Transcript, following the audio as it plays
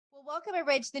Welcome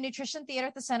everybody to the Nutrition Theater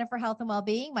at the Center for Health and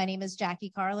Wellbeing. My name is Jackie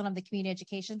Carlin. I'm the Community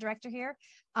Education Director here.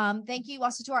 Thank you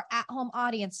also to our at-home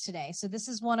audience today. So this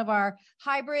is one of our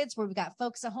hybrids where we've got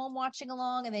folks at home watching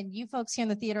along, and then you folks here in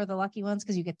the theater are the lucky ones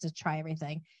because you get to try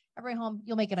everything. Everybody home,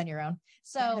 you'll make it on your own.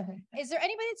 So is there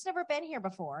anybody that's never been here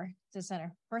before to the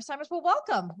center? First timers? Well,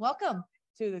 welcome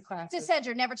to the class. To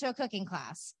Center, never to a cooking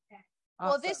class. Awesome.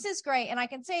 Well, this is great. And I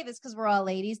can say this because we're all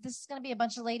ladies. This is going to be a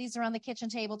bunch of ladies around the kitchen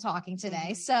table talking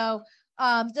today. So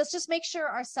let's just make sure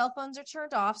our cell phones are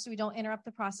turned off so we don't interrupt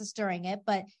the process during it.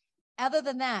 But other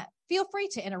than that, feel free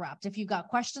to interrupt. If you've got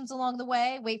questions along the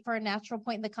way, wait for a natural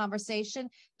point in the conversation.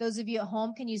 Those of you at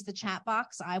home can use the chat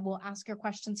box. I will ask your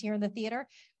questions here in the theater.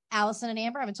 Allison and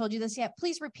Amber, I haven't told you this yet.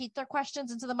 Please repeat their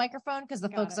questions into the microphone because the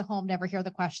folks at home never hear the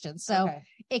questions. So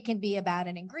It can be about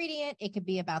an ingredient. It can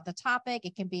be about the topic.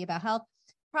 It can be about health.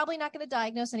 Probably not going to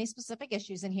diagnose any specific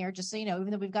issues in here, just so you know,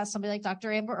 even though we've got somebody like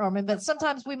Dr. Amber Orman, but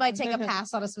sometimes we might take a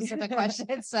pass on a specific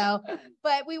question. So,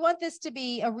 but we want this to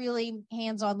be a really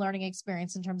hands-on learning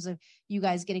experience in terms of you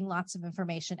guys getting lots of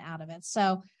information out of it.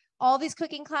 So all these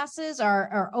cooking classes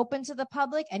are open to the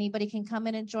public. Anybody can come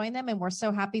in and join them. And we're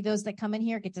so happy those that come in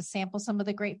here get to sample some of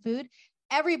the great food.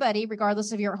 Everybody,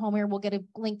 regardless of your home here, will get a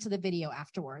link to the video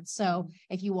afterwards. So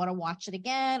if you want to watch it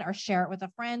again or share it with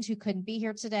a friend who couldn't be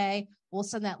here today, we'll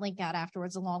send that link out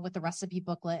afterwards along with the recipe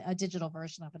booklet, a digital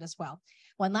version of it as well.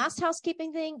 One last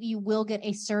housekeeping thing, you will get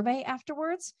a survey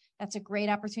afterwards. That's a great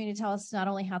opportunity to tell us not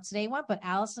only how today went, but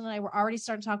Allison and I were already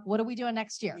starting to talk, what are we doing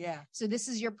next year? Yeah. So this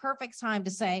is your perfect time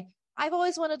to say, I've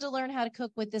always wanted to learn how to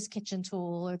cook with this kitchen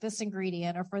tool or this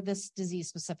ingredient or for this disease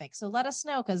specific. So let us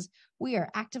know because we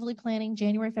are actively planning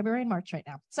January, February, and March right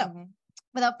now. So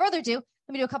without further ado,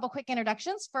 let me do a couple quick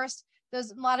introductions. First, a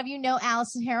lot of you know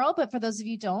Allison Harrell, but for those of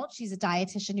you who don't, she's a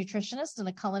dietitian nutritionist and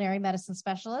a culinary medicine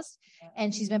specialist.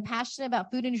 And she's been passionate about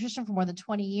food and nutrition for more than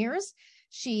 20 years.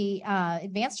 She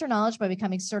advanced her knowledge by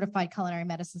becoming certified culinary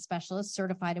medicine specialist,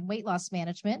 certified in weight loss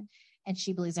management. And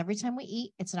she believes every time we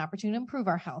eat, it's an opportunity to improve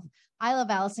our health. I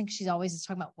love Allison because she's always just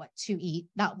talking about what to eat,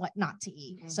 not what not to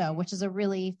eat. So, which is a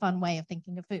really fun way of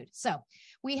thinking of food. So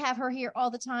we have her here all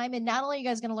the time. And not only are you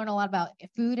guys going to learn a lot about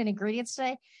food and ingredients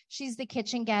today, she's the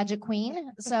kitchen gadget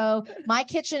queen. So my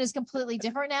kitchen is completely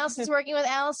different now since working with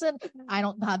Allison. I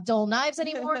don't have dull knives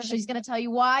anymore. She's going to tell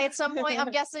you why at some point, I'm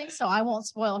guessing. So I won't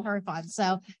spoil her fun.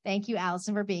 So thank you,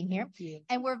 Allison, for being here.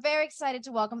 And we're very excited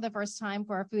to welcome the first time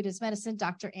for our Food is Medicine,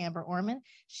 Dr. Amber Orman.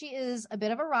 She is a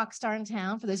bit of a rock star in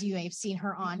town. For those of you who may have seen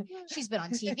her on, she's been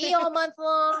on TV all month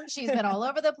long. She's been all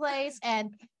over the place.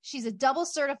 And she's a double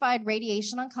certified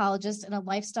radiation oncologist and a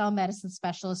lifestyle medicine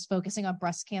specialist focusing on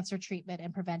breast cancer treatment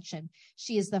and prevention.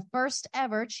 She is the first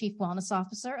ever chief wellness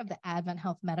officer of the Advent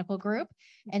Health Medical Group.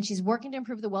 And she's working to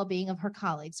improve the well-being of her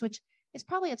colleagues, which is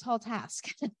probably a tall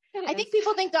task. I think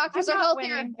people think doctors are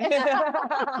healthier.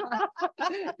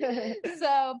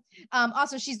 So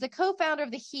also she's the co-founder of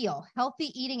the HEAL,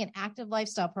 Healthy Eating and Active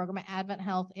Lifestyle Program at Advent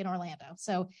Health in Orlando.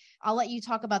 So I'll let you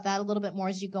talk about that a little bit more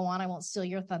as you go on. I won't steal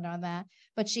your thunder on that.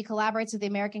 But she collaborates with the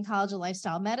American College of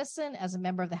Lifestyle Medicine as a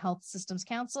member of the Health Systems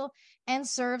Council and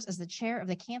serves as the chair of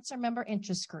the Cancer Member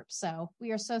Interest Group. So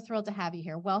we are so thrilled to have you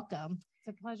here. Welcome.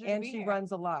 It's a pleasure. And she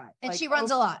runs a lot. And she runs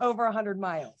a lot. Over 100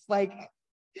 miles.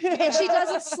 And she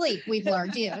doesn't sleep, we've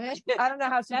learned. I don't know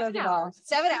how she does it all.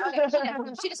 7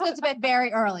 hours. She just goes to bed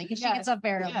very early because she gets up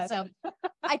very early. So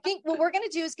I think what we're going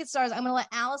to do is get started. I'm going to let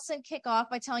Allison kick off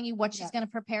by telling you what she's going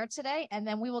to prepare today, and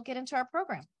then we will get into our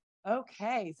program.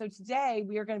 Okay. So today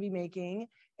we are going to be making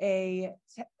a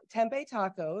tempeh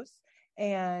tacos,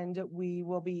 and we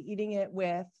will be eating it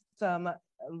with some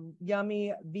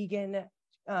yummy vegan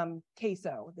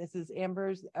queso. This is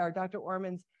Amber's or Dr.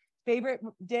 Orman's favorite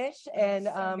dish, and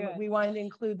we wanted to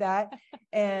include that.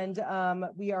 And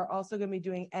we are also going to be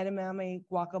doing edamame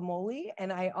guacamole,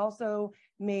 and I also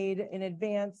made in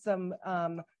advance some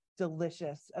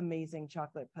delicious, amazing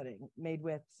chocolate pudding made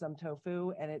with some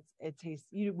tofu, and it tastes,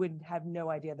 you would have no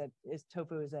idea that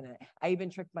tofu is in it. I even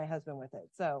tricked my husband with it.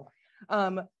 So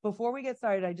before we get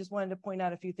started, I just wanted to point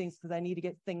out a few things because I need to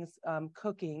get things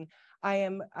cooking.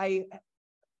 I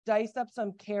diced up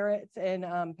some carrots and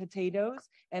potatoes,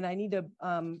 and I need to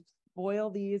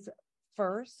boil these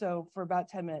first. So for about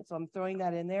 10 minutes. So I'm throwing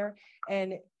that in there,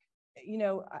 and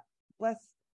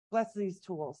bless these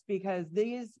tools, because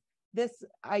this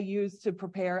I use to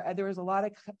prepare. There was a lot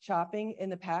of chopping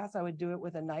in the past. I would do it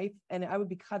with a knife, and I would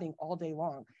be cutting all day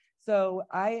long. So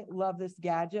I love this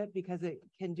gadget because it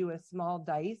can do a small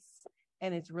dice,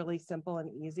 and it's really simple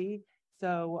and easy.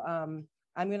 So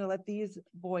I'm going to let these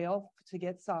boil to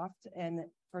get soft and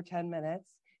for 10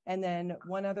 minutes. And then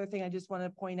one other thing I just want to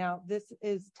point out, this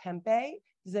is tempeh.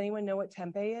 Does anyone know what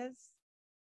tempeh is?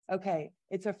 Okay,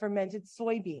 it's a fermented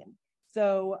soybean.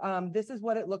 So this is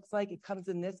what it looks like. It comes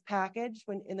in this package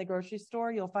when in the grocery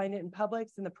store. You'll find it in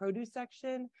Publix in the produce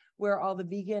section where all the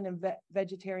vegan and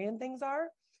vegetarian things are.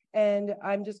 And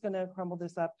I'm just going to crumble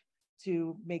this up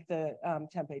to make the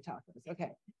tempeh tacos.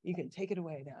 Okay, you can take it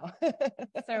away now.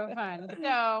 So fun.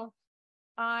 So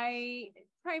I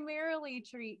primarily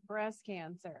treat breast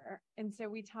cancer. And so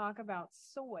we talk about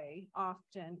soy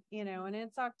often, and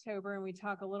it's October and we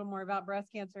talk a little more about breast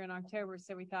cancer in October.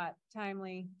 So we thought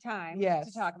timely time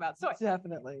to talk about soy.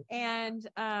 Definitely. And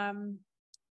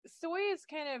soy is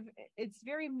it's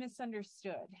very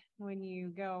misunderstood when you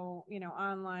go,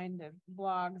 online to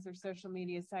blogs or social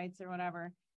media sites or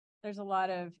whatever. There's a lot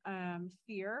of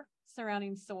fear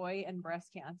surrounding soy and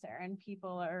breast cancer, and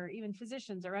people or even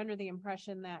physicians are under the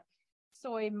impression that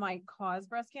soy might cause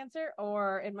breast cancer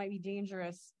or it might be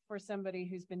dangerous for somebody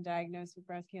who's been diagnosed with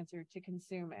breast cancer to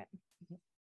consume it.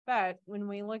 But when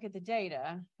we look at the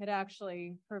data, it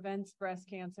actually prevents breast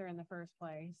cancer in the first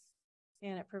place,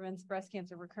 and it prevents breast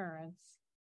cancer recurrence,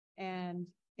 and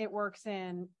it works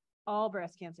in all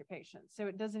breast cancer patients. So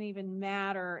it doesn't even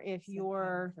matter if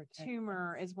your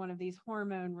tumor is one of these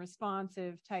hormone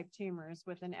responsive type tumors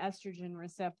with an estrogen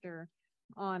receptor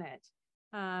on it.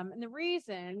 And the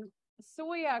reason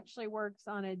soy actually works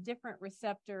on a different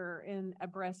receptor in a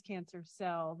breast cancer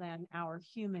cell than our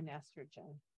human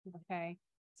estrogen. Okay.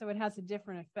 So it has a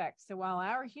different effect. So while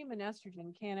our human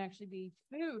estrogen can actually be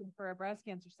food for a breast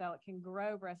cancer cell, it can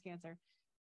grow breast cancer,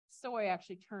 soy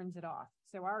actually turns it off.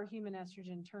 So our human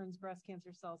estrogen turns breast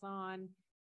cancer cells on,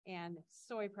 and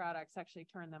soy products actually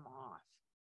turn them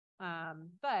off.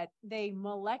 But they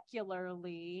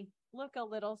molecularly look a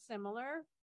little similar.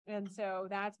 And so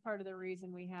that's part of the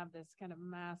reason we have this kind of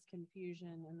mass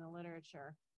confusion in the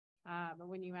literature. But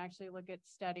when you actually look at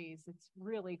studies, it's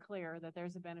really clear that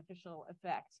there's a beneficial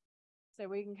effect. So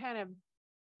we can kind of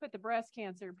put the breast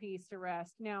cancer piece to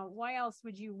rest. Now, why else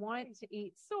would you want to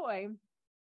eat soy?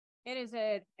 It is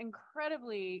an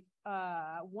incredibly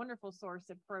wonderful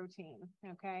source of protein,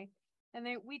 okay? And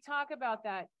we talk about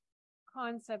that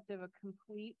concept of a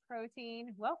complete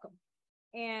protein. Welcome.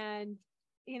 And,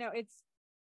 it's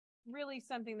really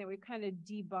something that we've kind of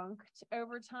debunked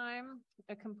over time.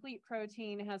 A complete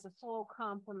protein has a full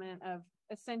complement of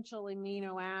essential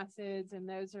amino acids, and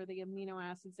those are the amino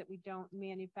acids that we don't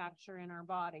manufacture in our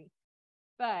body.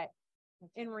 But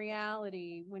in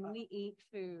reality, when we eat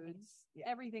foods,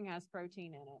 everything has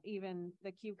protein in it. Even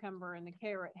the cucumber and the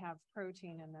carrot have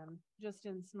protein in them, just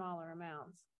in smaller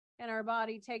amounts. And our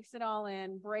body takes it all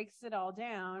in, breaks it all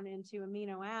down into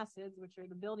amino acids, which are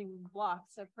the building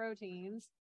blocks of proteins,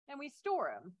 and we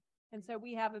store them. And so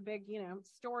we have a big,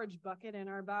 storage bucket in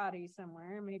our body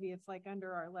somewhere. Maybe it's like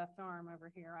under our left arm over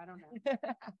here. I don't know.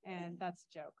 And that's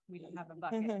a joke. We don't have a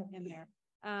bucket in there.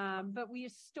 But we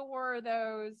store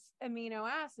those amino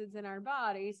acids in our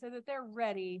body so that they're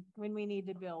ready when we need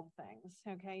to build things.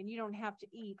 Okay. And you don't have to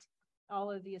eat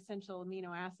all of the essential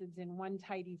amino acids in one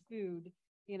tidy food,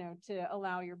 to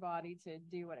allow your body to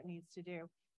do what it needs to do.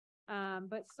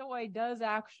 But soy does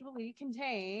actually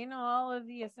contain all of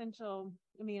the essential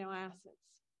amino acids.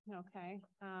 Okay.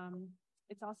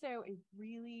 It's also a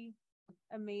really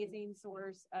amazing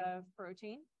source of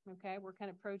protein. Okay. We're kind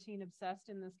of protein obsessed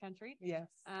in this country. Yes.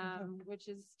 Which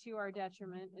is to our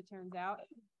detriment, it turns out,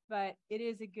 but it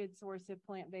is a good source of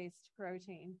plant-based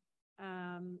protein.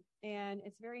 And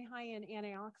it's very high in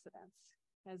antioxidants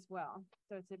as well.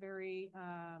 So it's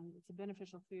it's a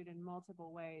beneficial food in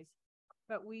multiple ways.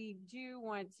 But we do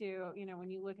want to, when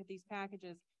you look at these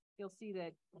packages, you'll see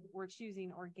that we're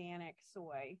choosing organic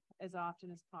soy as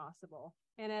often as possible.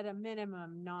 And at a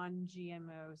minimum,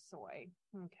 non-GMO soy.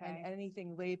 Okay. And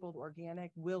anything labeled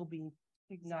organic will be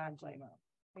non-GMO.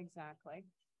 Exactly.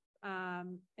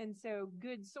 And so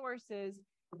good sources,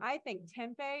 I think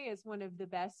tempeh is one of the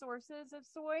best sources of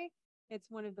soy.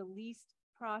 It's one of the least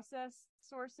processed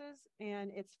sources,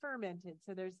 and it's fermented.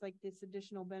 So there's like this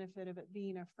additional benefit of it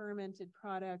being a fermented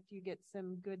product. You get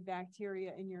some good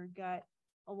bacteria in your gut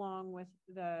along with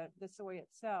the soy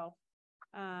itself.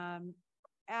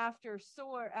 After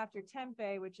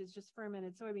tempeh, which is just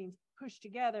fermented soybeans pushed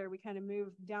together, we kind of move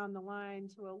down the line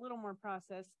to a little more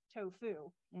processed tofu,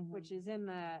 which is in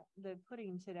the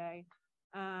pudding today.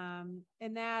 And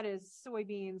that is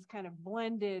soybeans kind of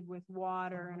blended with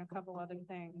water and a couple other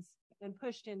things and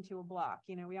pushed into a block.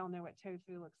 We all know what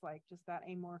tofu looks like, just that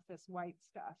amorphous white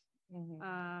stuff.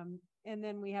 And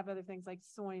then we have other things like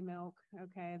soy milk,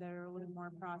 okay, that are a little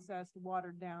more processed,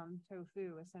 watered down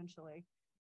tofu, essentially.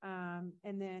 And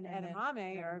then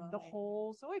edamame are the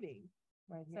whole soybean.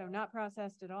 Right. So not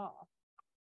processed at all.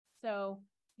 So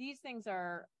these things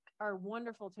are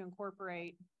wonderful to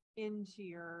incorporate into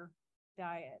your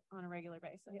diet on a regular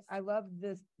basis. I love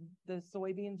the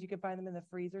soybeans. You can find them in the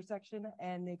freezer section,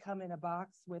 and they come in a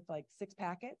box with like 6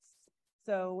 packets.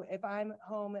 So if I'm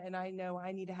home and I know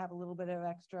I need to have a little bit of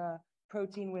extra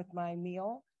protein with my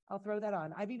meal, I'll throw that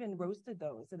on. I've even roasted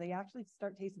those, and they actually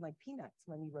start tasting like peanuts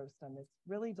when you roast them. It's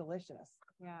really delicious.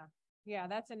 Yeah. Yeah,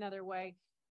 that's another way.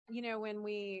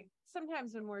 When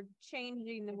sometimes when we're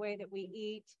changing the way that we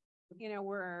eat,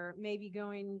 we're maybe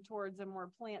going towards a more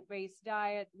plant-based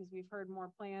diet because we've heard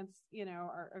more plants,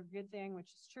 are a good thing, which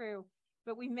is true.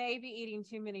 But we may be eating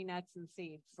too many nuts and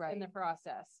seeds in the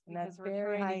process. And that's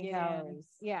very high calories.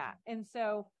 Yeah. And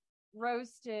so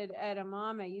roasted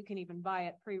edamame, you can even buy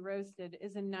it pre-roasted,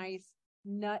 is a nice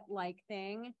nut-like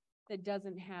thing that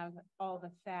doesn't have all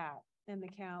the fat and the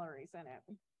calories in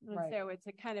it. And so it's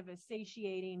a kind of a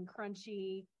satiating,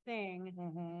 crunchy thing.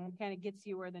 It kind of gets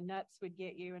you where the nuts would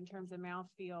get you in terms of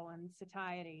mouthfeel and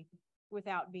satiety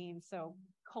without being so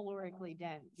calorically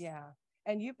dense. Yeah.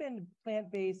 And you've been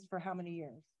plant-based for how many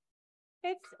years?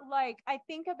 It's like, I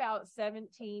think about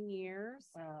 17 years.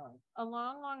 Wow. A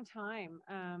long, long time.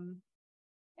 And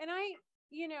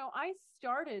I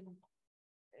started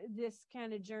this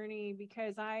kind of journey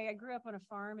because I grew up on a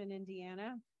farm in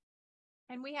Indiana.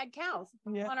 And we had cows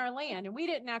on our land, and we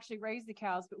didn't actually raise the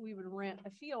cows, but we would rent a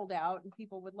field out, and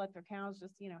people would let their cows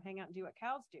just, hang out and do what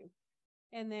cows do.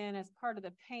 And then as part of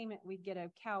the payment, we'd get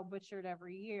a cow butchered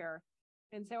every year.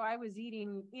 And so I was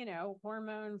eating,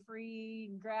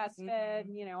 hormone-free, grass-fed,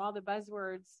 all the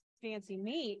buzzwords, fancy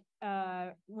meat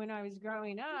when I was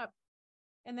growing up.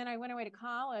 And then I went away to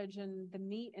college, and the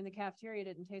meat in the cafeteria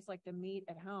didn't taste like the meat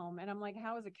at home. And I'm like,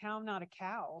 how is a cow not a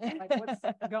cow? Like, what's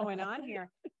going on here?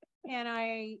 And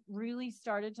I really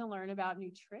started to learn about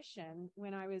nutrition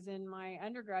when I was in my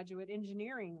undergraduate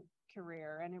engineering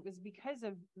career. And it was because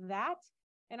of that.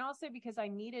 And also because I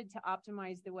needed to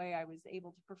optimize the way I was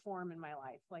able to perform in my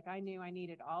life. Like, I knew I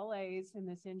needed all A's in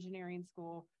this engineering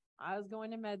school. I was going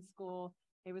to med school.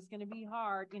 It was going to be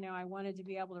hard. I wanted to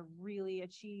be able to really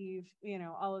achieve,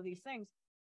 all of these things.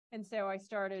 And so I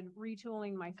started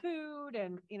retooling my food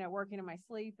and, working on my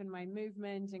sleep and my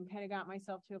movement, and kind of got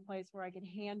myself to a place where I could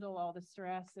handle all the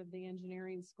stress of the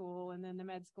engineering school and then the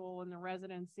med school and the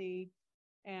residency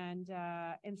and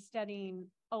studying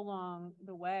along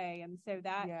the way. And so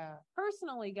that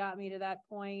personally got me to that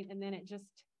point. And then it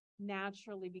just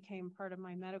naturally became part of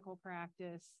my medical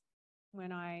practice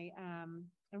when I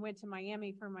went to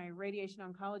Miami for my radiation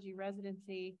oncology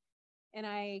residency. And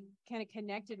I kind of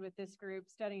connected with this group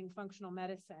studying functional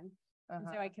medicine. And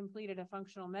so I completed a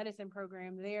functional medicine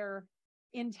program there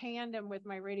in tandem with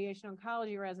my radiation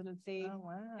oncology residency. Oh,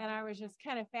 wow. And I was just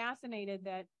kind of fascinated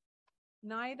that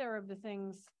neither of the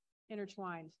things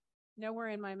intertwined. Nowhere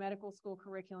in my medical school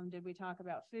curriculum did we talk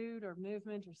about food or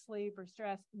movement or sleep or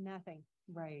stress. Nothing.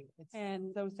 Right. It's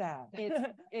and so sad.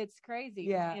 it's crazy.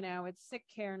 Yeah. It's sick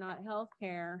care, not health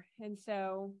care. And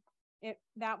so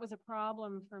that was a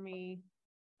problem for me.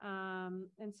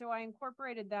 And so I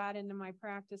incorporated that into my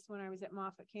practice when I was at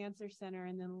Moffitt Cancer Center,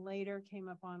 and then later came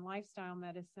up on lifestyle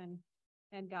medicine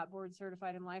and got board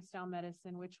certified in lifestyle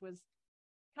medicine, which was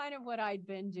kind of what I'd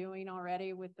been doing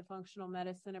already with the functional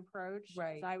medicine approach.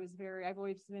 Right. I've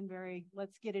always been very,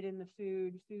 let's get it in the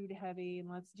food heavy, and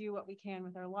let's do what we can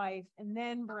with our life, and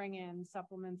then bring in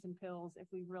supplements and pills if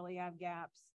we really have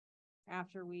gaps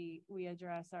after we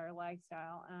address our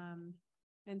lifestyle.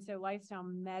 And so lifestyle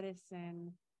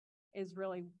medicine is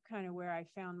really kind of where I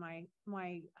found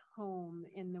my home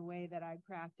in the way that I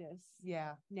practice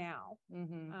now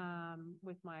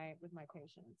with my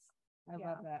patients. I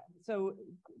love that. So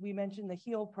we mentioned the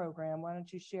HEAL program. Why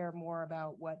don't you share more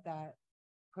about what that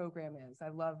program is? I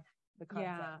love the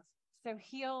concept. Yeah. So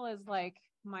HEAL is like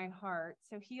my heart.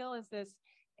 So HEAL is this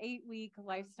 8-week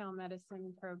lifestyle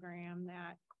medicine program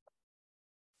that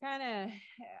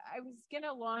I was going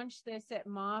to launch this at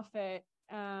Moffitt.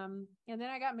 And then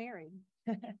I got married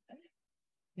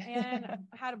and I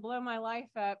had to blow my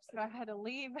life up. So I had to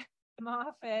leave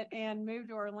Moffitt and move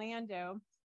to Orlando,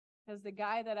 because the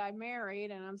guy that I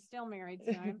married, and I'm still married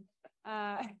to him,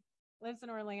 lives in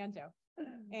Orlando.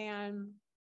 And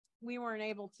we weren't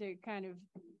able to kind of,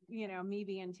 me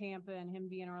being in Tampa and him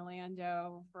being in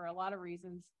Orlando for a lot of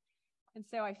reasons. And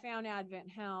so I found Advent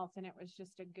Health, and it was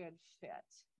just a good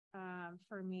fit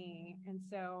for me. And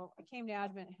so I came to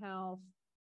Advent Health,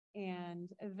 and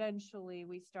eventually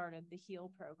we started the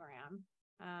HEAL program.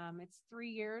 It's 3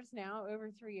 years now, over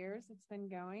 3 years it's been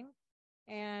going.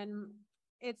 And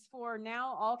it's for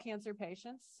now all cancer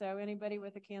patients. So anybody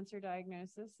with a cancer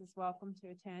diagnosis is welcome to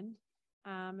attend.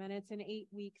 And it's an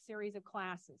 8-week series of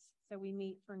classes. So we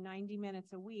meet for 90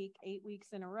 minutes a week, 8 weeks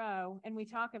in a row, and we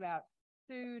talk about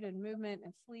food and movement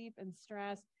and sleep and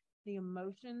stress, the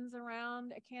emotions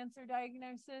around a cancer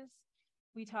diagnosis.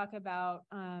 We talk about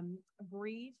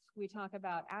grief. We talk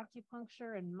about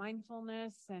acupuncture and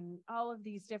mindfulness and all of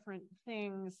these different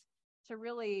things to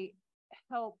really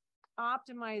help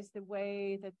optimize the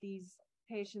way that these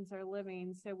patients are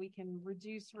living so we can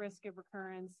reduce risk of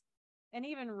recurrence and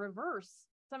even reverse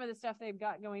some of the stuff they've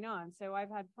got going on. So I've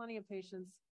had plenty of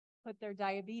patients put their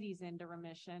diabetes into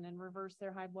remission and reverse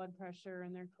their high blood pressure,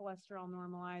 and their cholesterol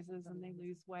normalizes and they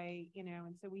lose weight,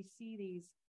 and so we see these,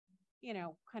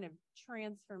 kind of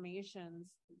transformations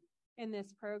in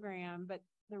this program. But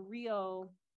the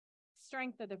real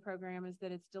strength of the program is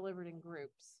that it's delivered in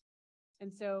groups.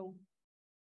 And so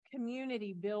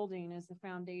community building is the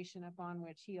foundation upon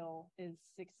which HEAL is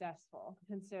successful.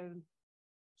 And so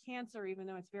cancer, even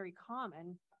though it's very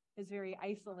common, is very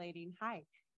isolating,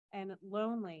 and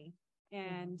lonely.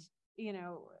 And,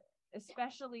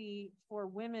 especially for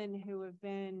women who have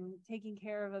been taking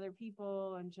care of other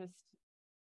people and just,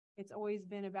 it's always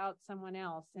been about someone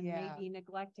else and maybe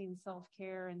neglecting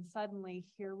self-care. And suddenly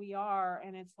here we are.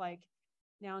 And it's like,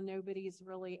 now nobody's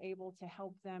really able to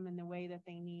help them in the way that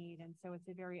they need. And so it's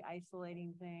a very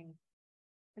isolating thing.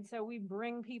 And so we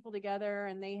bring people together,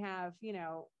 and they have,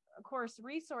 of course,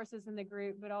 resources in the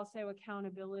group, but also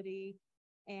accountability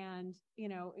and,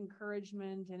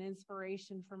 encouragement and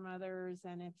inspiration from others.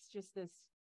 And it's just this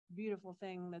beautiful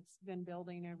thing that's been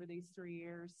building over these 3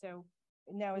 years. So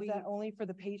now, is that only for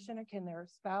the patient, or can their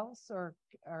spouse or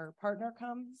partner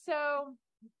come? So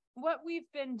what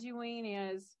we've been doing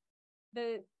is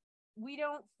we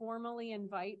don't formally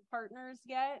invite partners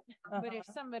yet, but if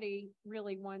somebody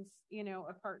really wants,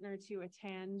 a partner to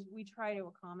attend, we try to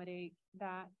accommodate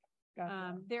that.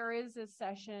 Gotcha. There is a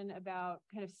session about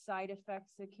kind of side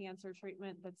effects of cancer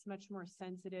treatment that's much more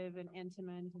sensitive and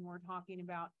intimate, and we're talking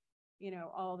about,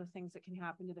 all the things that can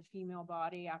happen to the female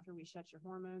body after we shut your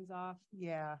hormones off.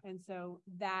 Yeah. And so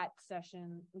that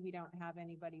session, we don't have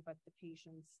anybody but the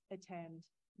patients attend.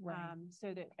 Right.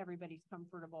 So that everybody's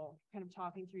comfortable kind of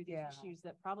talking through these issues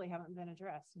that probably haven't been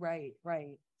addressed. Right.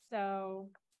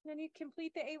 So then you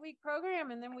complete the 8-week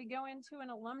program, and then we go into an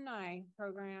alumni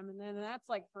program, and then that's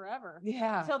like forever.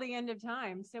 Yeah. Till the end of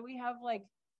time. So we have like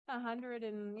 100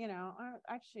 and,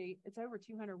 actually it's over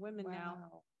 200 women now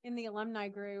in the alumni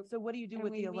group. So what do you do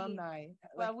with the alumni?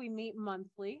 Well, we meet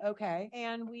monthly. Okay.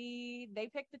 And they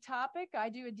pick the topic. I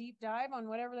do a deep dive on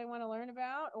whatever they want to learn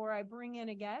about, or I bring in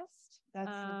a guest. That's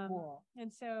so cool.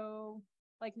 And so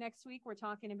like next week, we're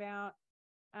talking about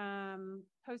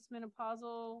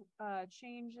postmenopausal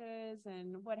changes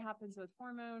and what happens with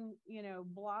hormone,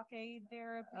 blockade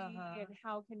therapy, and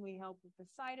how can we help with the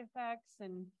side effects.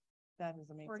 And that is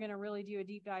amazing. We're going to really do a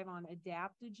deep dive on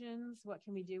adaptogens. What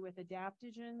can we do with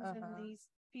adaptogens in these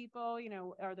people?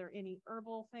 Are there any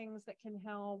herbal things that can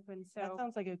help? And so that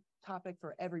sounds like a topic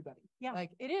for everybody. Yeah,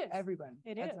 like it is. Everyone.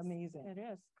 That's amazing. It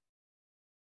is.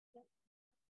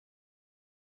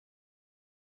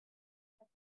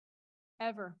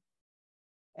 Ever.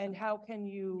 And how can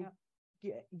you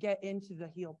get into the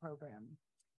HEAL program?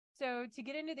 So to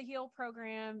get into the HEAL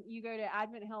program, you go to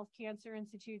Advent Health Cancer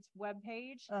Institute's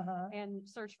webpage and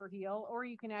search for HEAL, or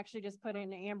you can actually just put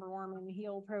in Amber Orman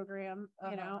HEAL program,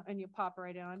 and you pop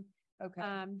right on. Okay.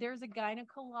 There's a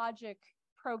gynecologic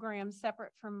program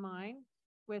separate from mine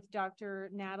with Dr.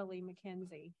 Natalie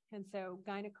McKenzie. And so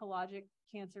gynecologic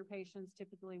cancer patients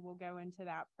typically will go into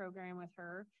that program with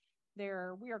her.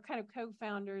 We are kind of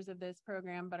co-founders of this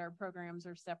program, but our programs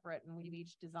are separate, and we've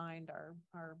each designed our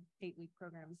 8-week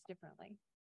programs differently.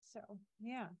 So,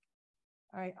 yeah.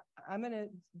 All right. I'm going to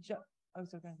jump. Oh,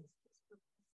 so good.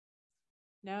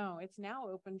 No, it's now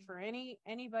open for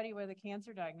anybody with a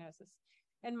cancer diagnosis.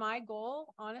 And my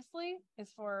goal, honestly,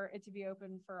 is for it to be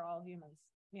open for all humans.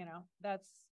 That's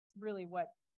really what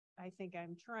I think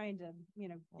I'm trying to,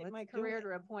 get my career to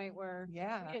a point where we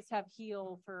just have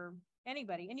HEAL for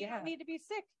anybody, and you don't need to be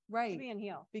sick to be in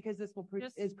HEAL, because this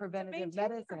is preventative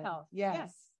medicine. Health.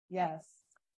 Yes.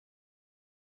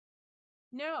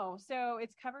 No, so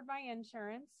it's covered by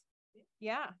insurance.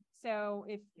 Yeah, so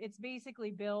if it's basically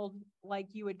billed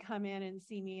like you would come in and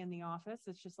see me in the office,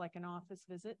 it's just like an office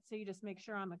visit. So you just make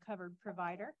sure I'm a covered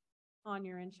provider on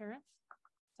your insurance.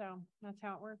 So that's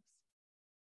how it works.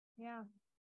 Yeah.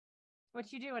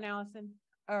 What you doing, Allison?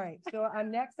 All right. So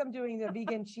I'm doing the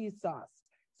vegan cheese sauce.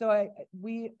 So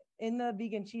in the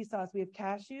vegan cheese sauce, we have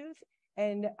cashews,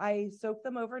 and I soak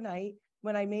them overnight.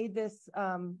 When I made this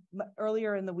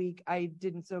earlier in the week, I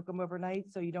didn't soak them overnight,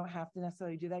 so you don't have to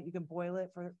necessarily do that. You can boil it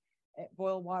for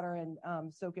boil water and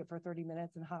soak it for 30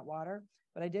 minutes in hot water.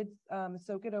 But I did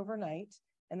soak it overnight,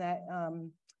 and that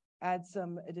adds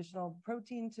some additional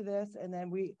protein to this. And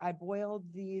then I boiled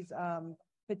these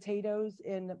potatoes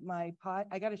in my pot.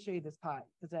 I got to show you this pot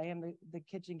because I am the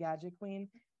kitchen gadget queen.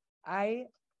 I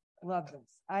love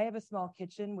this. I have a small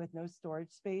kitchen with no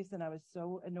storage space, and I was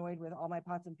so annoyed with all my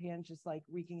pots and pans just like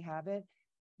wreaking havoc.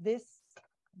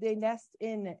 They nest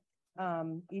in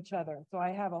each other. So I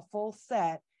have a full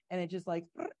set, and it just like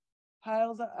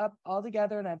piles up all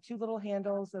together, and I have two little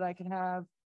handles that I can have,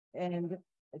 and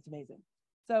it's amazing.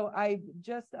 So I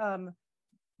just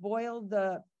boiled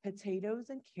the potatoes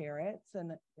and carrots,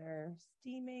 and they're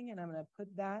steaming, and I'm going to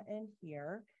put that in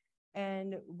here.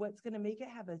 And what's going to make it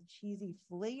have a cheesy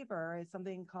flavor is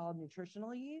something called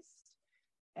nutritional yeast.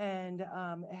 And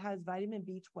it has vitamin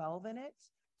B12 in it.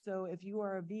 So if you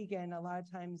are a vegan, a lot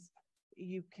of times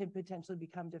you could potentially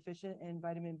become deficient in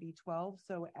vitamin B12.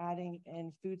 So adding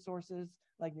in food sources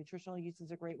like nutritional yeast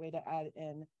is a great way to add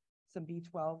in some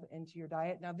B12 into your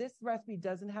diet. Now, this recipe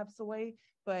doesn't have soy,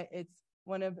 but it's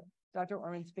one of Dr.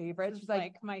 Orman's favorites. She's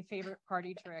like my favorite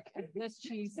party trick. This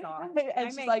cheese sauce. And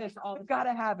she's like, I've got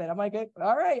to have it. I'm like,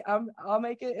 all right, I'll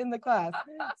make it in the class.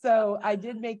 So I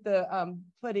did make the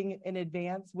pudding in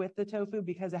advance with the tofu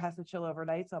because it has to chill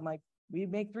overnight. So I'm like, we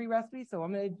make 3 recipes, so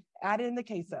I'm going to add it in the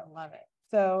queso. Love it.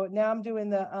 So now I'm doing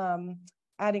the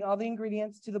adding all the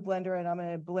ingredients to the blender, and I'm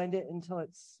going to blend it until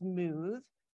it's smooth.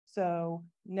 So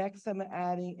next I'm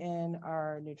adding in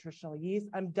our nutritional yeast.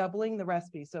 I'm doubling the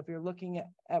recipe. So if you're looking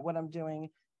at what I'm doing,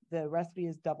 the recipe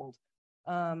is doubled.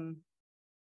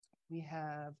 We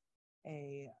have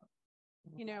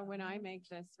when I make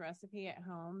this recipe at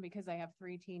home, because I have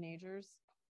 3 teenagers,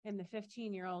 and the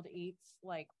 15-year-old eats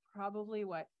like probably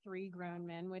what 3 grown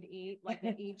men would eat like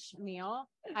at each meal,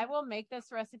 I will make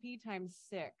this recipe times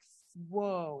 6.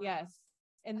 Whoa. Yes.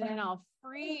 And then I'll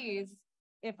freeze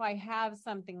if I have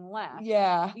something left.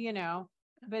 Yeah.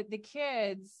 But the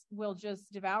kids will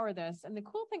just devour this. And the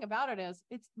cool thing about it is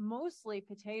it's mostly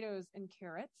potatoes and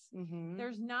carrots. Mm-hmm.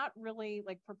 There's not really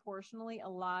like proportionally a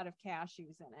lot of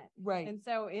cashews in it. Right. And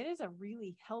so it is a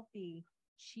really healthy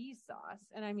cheese sauce.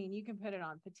 And I mean, you can put it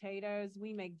on potatoes.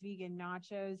 We make vegan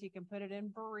nachos. You can put it in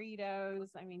burritos.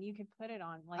 I mean, you can put it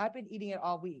on like I've been eating it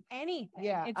all week. anything.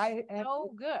 Yeah. It's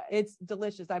so good. It's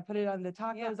delicious. I put it on the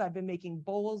tacos. Yeah. I've been making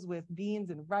bowls with beans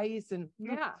and rice, and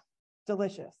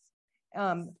delicious.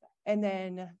 And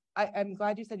then I'm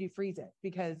glad you said you freeze it,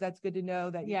 because that's good to know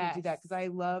that you can do that, because I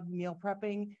love meal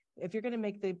prepping. If you're going to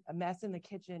make a mess in the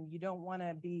kitchen, you don't want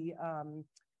to be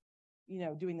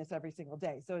doing this every single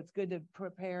day. So it's good to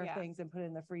prepare things and put it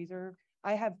in the freezer.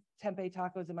 I have tempeh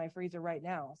tacos in my freezer right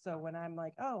now. So when I'm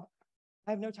like, oh,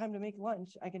 I have no time to make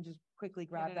lunch, I can just quickly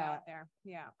grab that out there.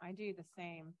 Yeah, I do the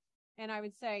same. And I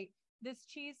would say this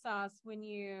cheese sauce,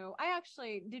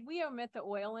 did we omit the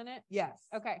oil in it? Yes.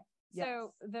 Okay. Yes.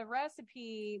 So the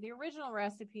original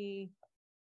recipe,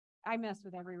 I mess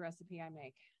with every recipe I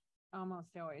make almost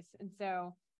always. And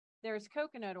so there's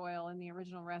coconut oil in the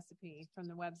original recipe from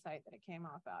the website that it came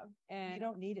off of. And you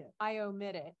don't need it. I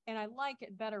omit it, and I like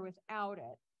it better without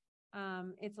it.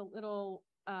 It's a little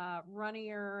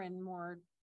runnier and more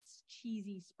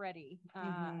cheesy spready.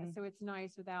 So it's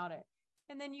nice without it.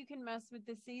 And then you can mess with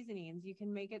the seasonings. You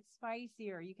can make it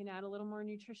spicier. You can add a little more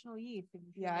nutritional yeast.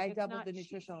 Yeah, I doubled the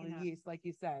nutritional yeast, like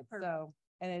you said. Perfect. So,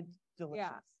 and it's delicious.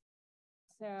 Yeah.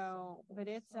 So, but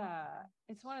it's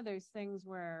one of those things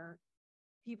where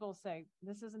people say,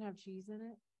 this doesn't have cheese in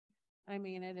it. I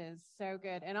mean, it is so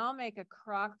good. And I'll make a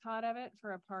crock pot of it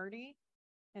for a party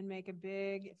and make a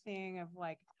big thing of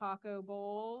like taco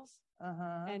bowls.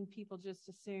 And people just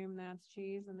assume that's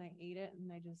cheese and they eat it,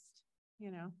 and they just,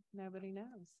 nobody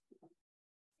knows.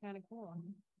 Kind of cool.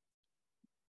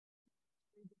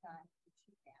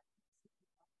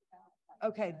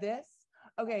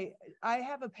 Okay, I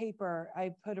have a paper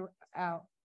I put out,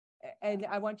 and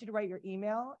I want you to write your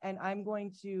email, and I'm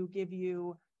going to give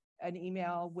you an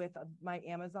email with my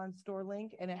Amazon store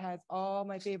link, and it has all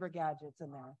my favorite gadgets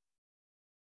in there.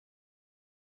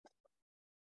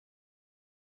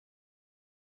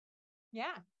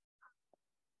 Yeah.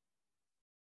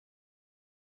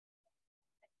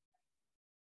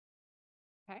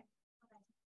 Okay.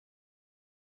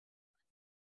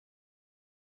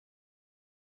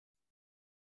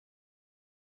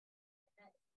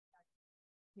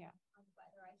 Yeah.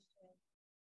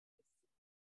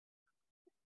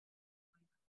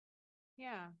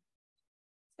 Yeah.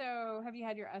 So have you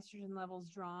had your estrogen levels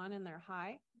drawn and they're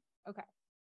high? Okay.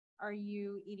 Are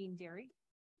you eating dairy?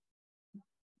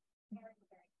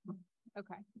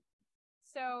 Okay.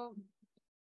 So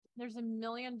there's a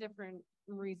million different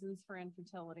reasons for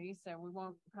infertility, so we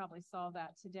won't probably solve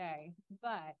that today.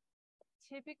 But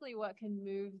typically what can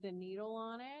move the needle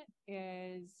on it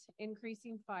is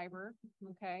increasing fiber.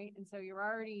 Okay. And so you're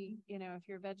already, if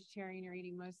you're a vegetarian, you're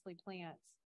eating mostly plants.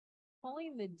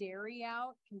 Pulling the dairy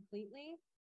out completely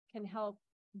can help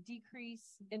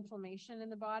decrease inflammation in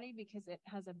the body because it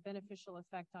has a beneficial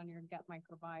effect on your gut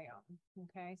microbiome.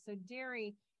 Okay. So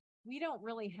dairy, we don't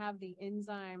really have the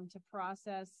enzyme to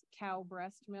process cow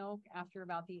breast milk after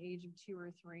about the age of 2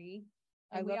 or 3.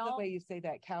 I love the way you say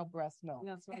that, cow breast milk.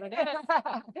 That's what it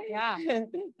is. Yeah.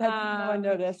 That's no one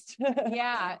noticed.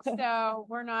 Yeah. So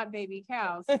we're not baby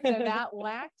cows. So that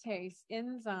lactase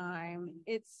enzyme,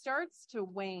 it starts to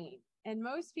wane. And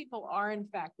most people are, in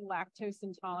fact, lactose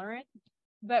intolerant,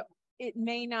 but it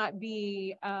may not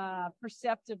be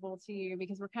perceptible to you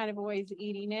because we're kind of always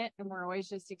eating it and we're always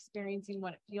just experiencing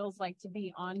what it feels like to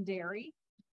be on dairy.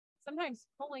 Sometimes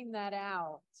pulling that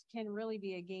out can really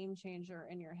be a game changer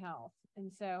in your health.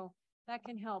 And so that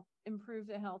can help improve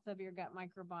the health of your gut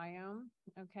microbiome,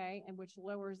 okay, and which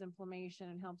lowers inflammation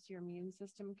and helps your immune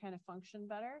system kind of function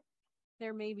better.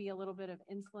 There may be a little bit of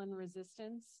insulin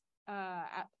resistance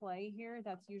at play here.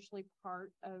 That's usually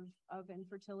part of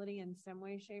infertility in some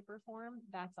way, shape, or form.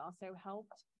 That's also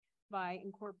helped by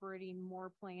incorporating more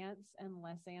plants and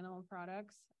less animal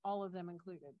products, all of them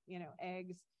included,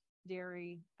 eggs,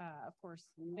 dairy, of course,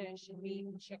 fish,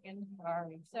 meat, chicken.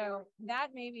 So that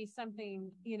may be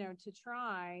something, to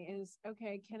try is,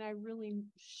 okay, can I really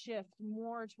shift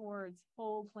more towards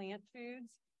whole plant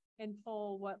foods and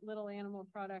pull what little animal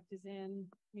product is in,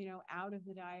 out of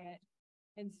the diet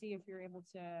and see if you're able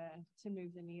to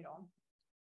move the needle.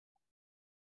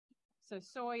 So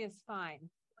soy is fine.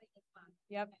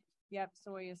 Yep.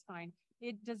 Soy is fine.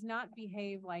 It does not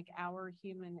behave like our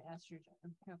human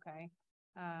estrogen. Okay.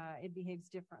 It behaves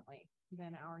differently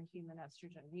than our human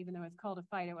estrogen, even though it's called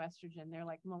a phytoestrogen. They're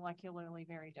like molecularly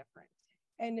very different.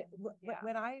 And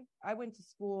when I went to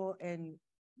school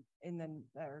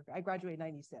I graduated in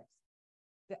 96,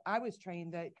 I was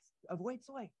trained that avoid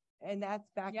soy. And that's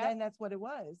back then, that's what it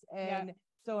was. And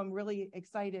so I'm really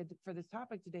excited for this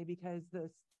topic today because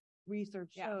this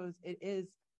research shows it is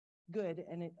good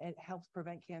and it helps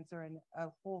prevent cancer and a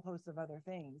whole host of other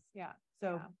things. Yeah.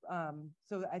 So,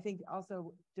 so I think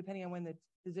also depending on when the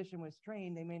physician was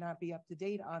trained, they may not be up to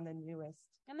date on the newest.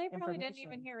 And they probably didn't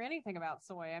even hear anything about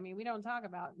soy. I mean, we don't talk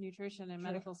about nutrition in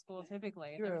medical school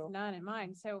typically. There's none in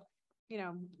mine. So,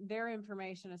 their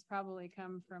information has probably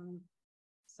come from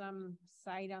some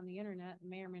site on the internet,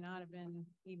 may or may not have been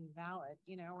even valid,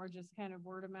 or just kind of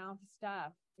word of mouth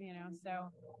stuff,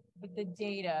 so with the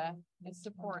data that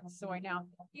supports soy. Now,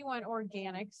 you want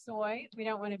organic soy. We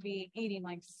don't want to be eating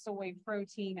like soy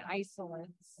protein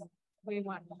isolates. We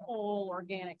want whole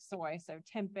organic soy. So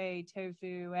tempeh,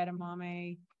 tofu,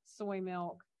 edamame, soy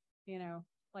milk,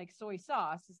 like soy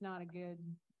sauce is not a good,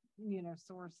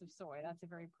 source of soy. That's a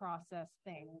very processed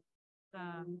thing.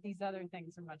 These other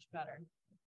things are much better.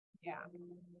 Yeah.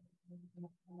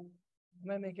 I'm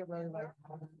gonna make it really loud.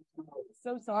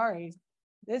 So sorry.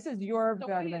 This is your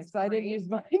Vitamix. I didn't use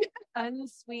mine.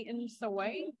 Unsweetened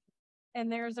soy.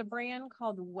 And there's a brand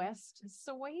called West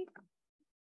Soy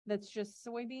that's just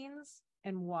soybeans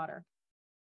and water.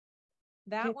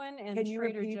 That one and can you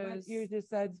Trader repeat Joe's. What you just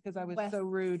said because I was West so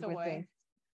rude Soy. with it.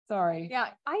 Sorry. Yeah,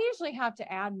 I usually have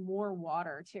to add more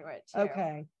water to it too.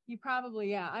 Okay. You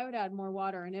probably, I would add more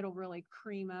water and it'll really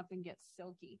cream up and get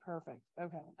silky. Perfect.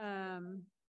 Okay.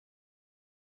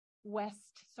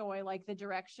 West Soy, like the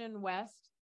direction West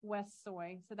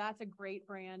Soy. So that's a great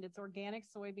brand. It's organic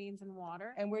soybeans and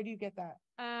water. And where do you get that?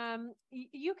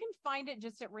 You can find it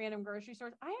just at random grocery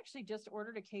stores. I actually just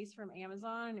ordered a case from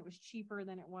Amazon and it was cheaper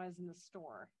than it was in the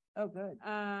store. Oh, good.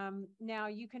 Now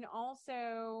you can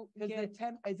also get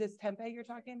is this tempeh you're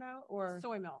talking about or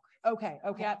soy milk? Okay.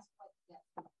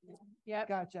 Yep.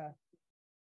 Gotcha.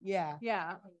 Yeah.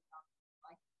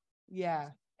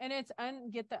 And it's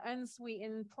get the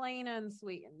unsweetened, plain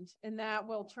unsweetened, and that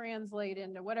will translate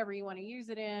into whatever you want to use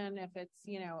it in. If it's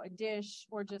a dish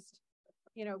or just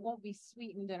it won't be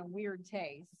sweetened in a weird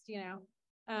taste.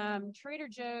 Trader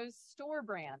Joe's store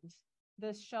brand.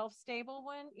 The shelf stable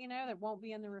one, that won't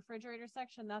be in the refrigerator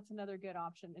section, that's another good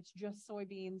option. It's just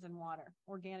soybeans and water,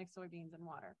 organic soybeans and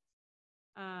water.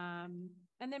 And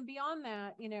then beyond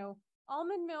that,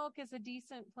 almond milk is a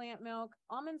decent plant milk.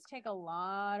 Almonds take a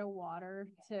lot of water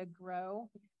to grow.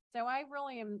 So I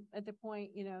really am at the point,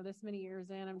 this many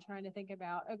years in, I'm trying to think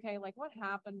about, okay, like what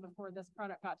happened before this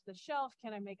product got to the shelf?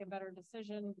 Can I make a better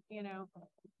decision?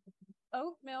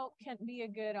 Oat milk can be a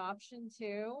good option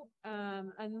too.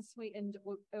 Unsweetened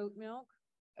oat milk.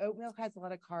 oat milk has a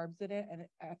lot of carbs in it, and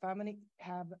if I'm gonna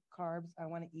have carbs, I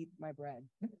want to eat my bread.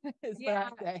 Is Yeah.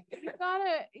 what I say. You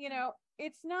gotta,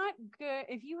 it's not good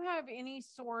if you have any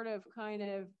sort of kind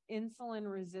of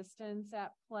insulin resistance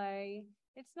at play.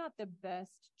 It's not the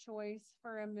best choice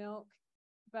for a milk,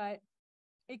 but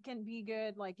it can be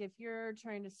good. Like if you're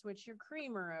trying to switch your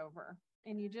creamer over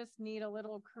and you just need a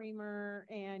little creamer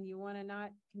and you want to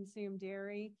not consume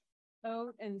dairy,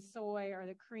 oat and soy are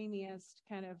the creamiest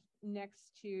kind of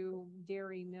next to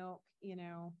dairy milk,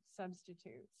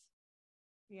 substitutes.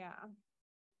 Yeah.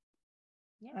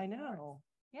 Yeah. I know.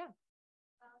 Yeah.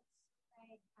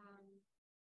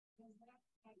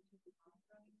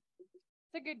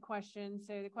 It's a good question.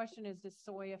 So the question is, does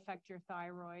soy affect your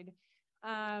thyroid?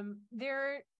 I'd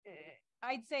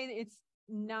say it's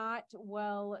not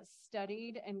well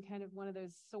studied and kind of one of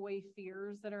those soy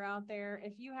fears that are out there.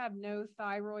 If you have no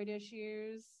thyroid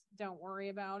issues, don't worry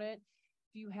about it.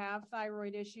 If you have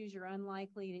thyroid issues, you're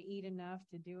unlikely to eat enough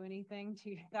to do anything to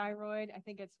your thyroid. I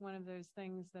think it's one of those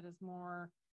things that is more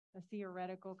a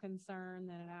theoretical concern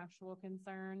than an actual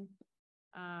concern.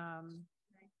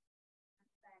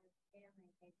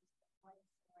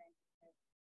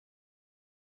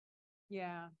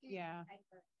 Yeah.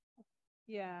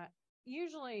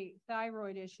 Usually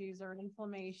thyroid issues are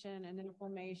inflammation, and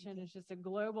inflammation is just a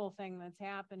global thing that's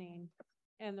happening.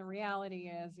 And the reality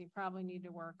is you probably need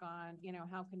to work on,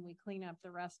 how can we clean up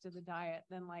the rest of the diet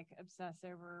than like obsess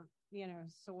over,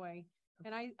 soy.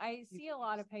 And I see a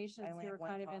lot of patients who are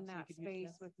kind of in that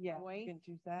space with soy.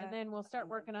 And then we'll start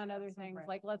working on other things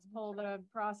like let's pull the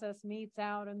processed meats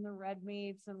out and the red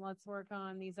meats and let's work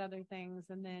on these other things.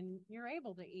 And then you're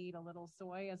able to eat a little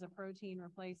soy as a protein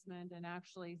replacement and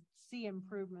actually see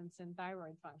improvements in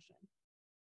thyroid function.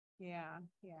 Yeah.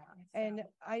 And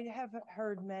I have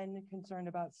heard men concerned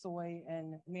about soy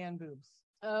and man boobs.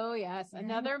 Oh, yes.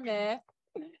 Another myth.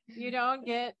 You don't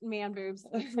get man boobs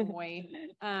with soy.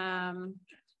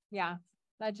 Yeah,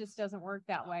 that just doesn't work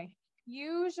that way.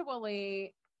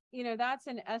 Usually, that's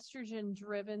an estrogen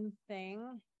driven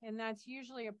thing. And that's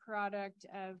usually a product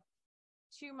of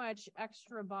too much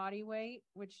extra body weight,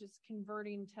 which is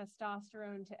converting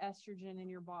testosterone to estrogen in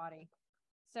your body.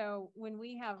 So when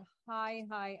we have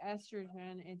high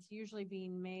estrogen, it's usually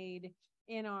being made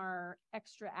in our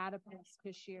extra adipose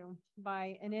tissue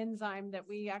by an enzyme that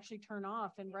we actually turn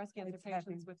off in breast cancer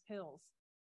patients with pills.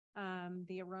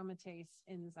 The aromatase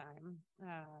enzyme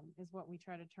is what we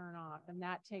try to turn off, and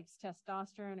that takes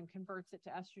testosterone and converts it to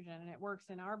estrogen, and it works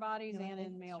in our bodies and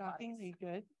in male bodies. Shockingly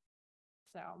good.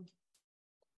 So,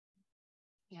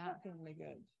 yeah. Shockingly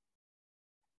good.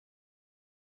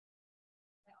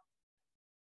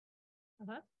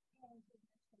 Uh-huh.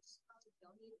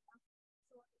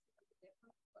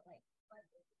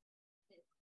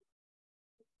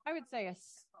 I would say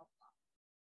that's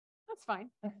fine.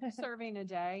 Serving a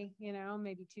day,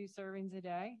 maybe 2 servings a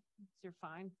day. You're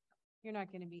fine. You're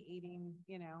not going to be eating,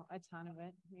 a ton of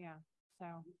it. Yeah.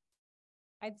 So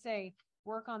I'd say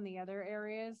work on the other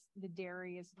areas. The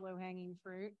dairy is low hanging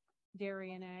fruit,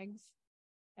 dairy and eggs,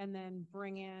 and then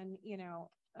bring in,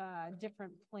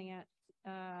 different plant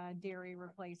dairy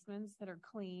replacements that are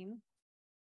clean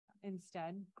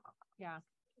instead. Yeah.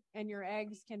 And your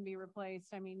eggs can be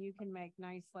replaced. I mean, you can make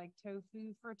nice like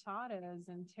tofu frittatas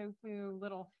and tofu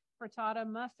little frittata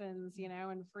muffins,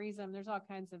 and freeze them. There's all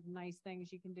kinds of nice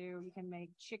things you can do. You can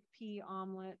make chickpea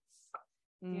omelets.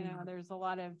 There's a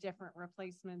lot of different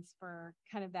replacements for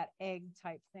kind of that egg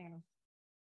type thing.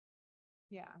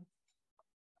 Yeah.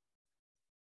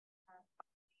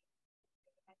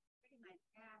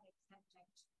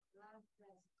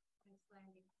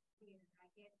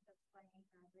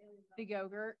 The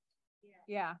yogurt.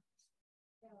 Yeah.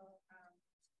 So,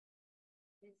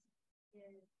 this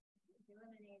is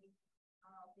eliminating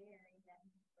all dairy.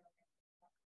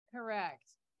 Correct.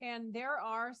 And there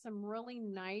are some really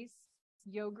nice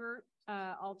yogurt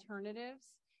alternatives.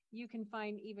 You can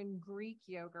find even Greek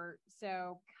yogurt.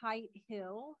 So Kite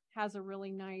Hill has a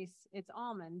really nice, it's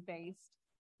almond based,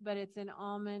 but it's an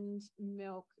almond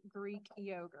milk Greek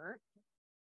yogurt.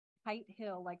 Kite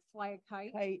Hill, like fly a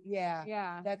kite.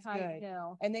 Yeah, that's Kite good.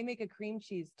 Hill. And they make a cream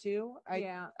cheese too.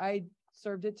 I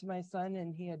served it to my son,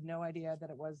 and he had no idea that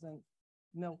it wasn't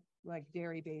milk, like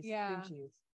dairy based cream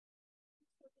cheese.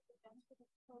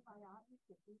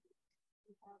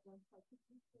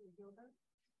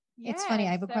 It's funny.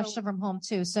 I have a question from home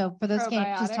too. So for those games,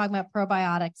 she's talking about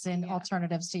probiotics and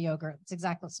alternatives to yogurt. It's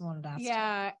exactly what someone had asked.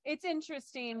 Yeah, it's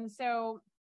interesting. So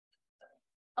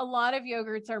a lot of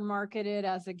yogurts are marketed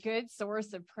as a good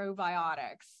source of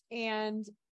probiotics. And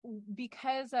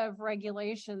because of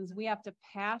regulations, we have to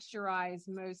pasteurize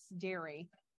most dairy.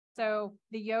 So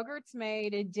the yogurt's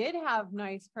made, it did have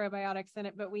nice probiotics in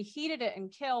it, but we heated it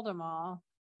and killed them all.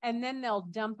 And then they'll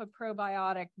dump a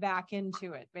probiotic back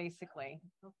into it, basically,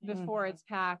 before it's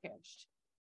packaged.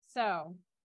 So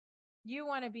you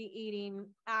want to be eating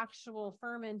actual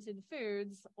fermented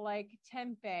foods like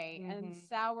tempeh and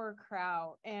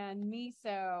sauerkraut and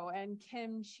miso and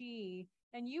kimchi.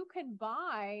 And you can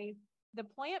buy the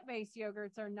plant-based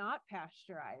yogurts are not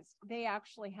pasteurized. They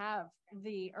actually have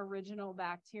the original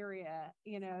bacteria,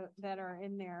 that are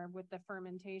in there with the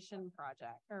fermentation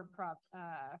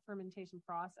fermentation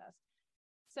process.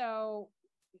 So,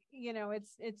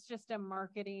 it's just a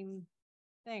marketing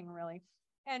thing, really.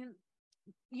 And,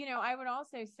 I would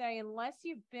also say, unless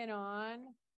you've been on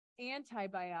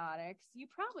antibiotics, you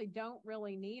probably don't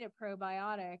really need a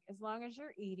probiotic as long as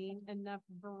you're eating enough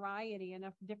variety,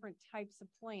 enough different types of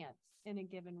plants in a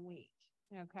given week.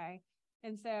 Okay.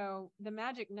 And so the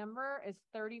magic number is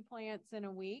 30 plants in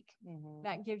a week.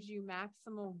 That gives you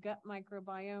maximal gut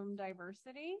microbiome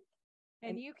diversity.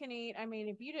 And you can eat,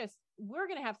 we're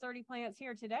going to have 30 plants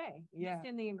here today. Just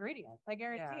in the ingredients. I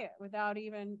guarantee it, without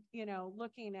even,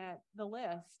 looking at the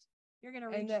list. You're going to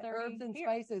reach and the 30 herbs and here.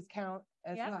 spices count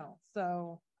as well.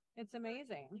 So it's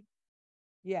amazing.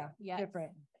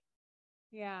 Different.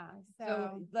 Yeah.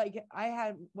 So like I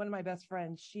had one of my best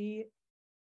friends, she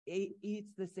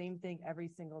eats the same thing every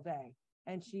single day.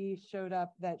 And she showed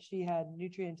up that she had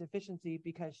nutrient deficiency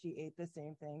because she ate the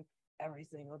same thing every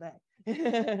single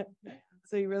day.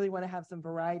 So you really want to have some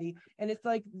variety. And it's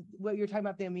like what you're talking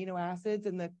about, the amino acids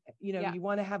and you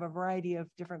want to have a variety of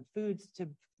different foods to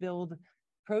build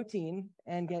protein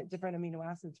and get different amino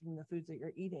acids from the foods that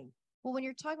you're eating. Well, when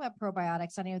you're talking about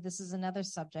probiotics, I know this is another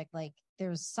subject, like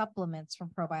there's supplements from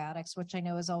probiotics, which I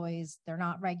know is always, they're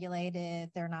not regulated.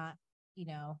 They're not,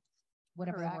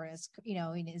 whatever the word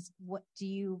is, what do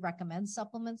you recommend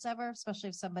supplements ever, especially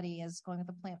if somebody is going with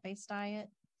a plant-based diet?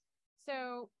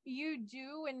 So you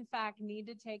do, in fact, need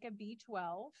to take a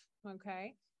B12.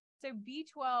 Okay. So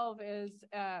B12 is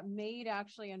made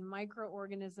actually in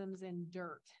microorganisms in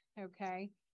dirt.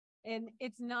 Okay. And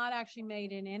it's not actually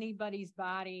made in anybody's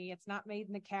body. It's not made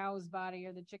in the cow's body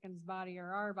or the chicken's body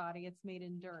or our body. It's made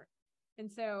in dirt. And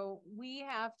so we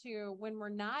have to, when we're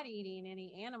not eating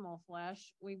any animal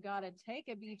flesh, we've got to take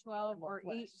a B12 or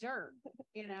eat dirt.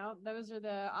 Those are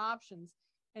the options.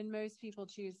 And most people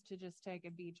choose to just take a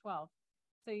B12.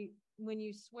 So when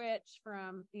you switch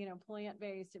from,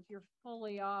 plant-based, if you're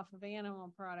fully off of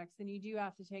animal products, then you do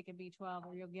have to take a B12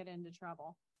 or you'll get into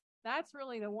trouble. That's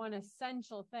really the one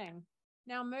essential thing.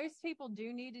 Now, most people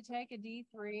do need to take a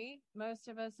D3. Most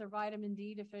of us are vitamin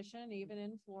D deficient, even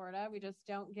in Florida. We just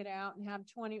don't get out and have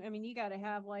 20. You got to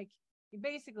have you're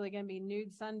basically going to be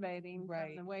nude sunbathing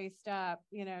from the waist up,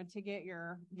 to get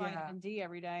your vitamin D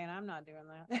every day. And I'm not doing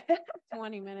that.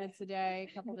 20 minutes a day,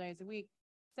 a couple days a week.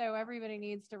 So everybody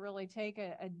needs to really take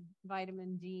a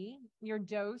vitamin D. Your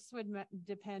dose would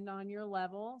depend on your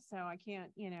level. So I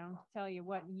can't, tell you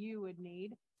what you would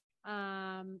need.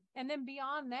 And then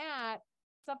beyond that,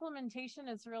 supplementation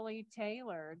is really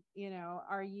tailored.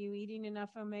 Are you eating enough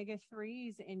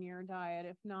omega-3s in your diet?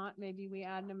 If not, maybe we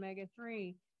add an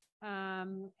omega-3.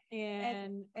 And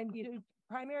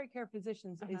primary care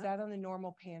physicians, is that on the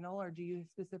normal panel, or do you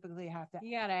specifically have to?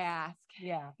 You gotta ask.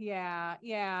 Yeah.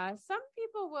 Some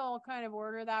people will kind of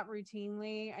order that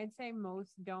routinely. I'd say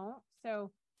most don't.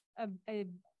 So a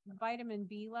vitamin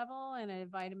B level and a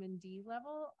vitamin D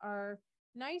level are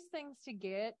nice things to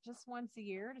get just once a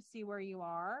year to see where you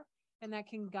are. And that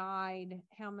can guide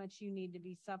how much you need to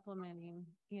be supplementing,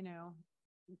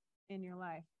 in your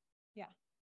life. Yeah.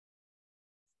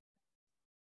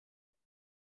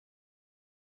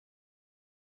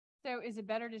 So is it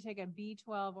better to take a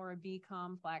B12 or a B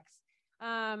complex?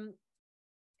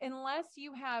 Unless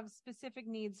you have specific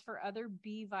needs for other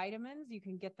B vitamins, you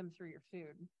can get them through your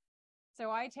food. So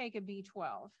I take a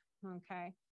B12.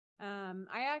 Okay.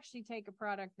 I actually take a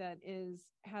product that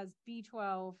has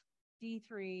B12,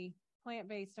 D3,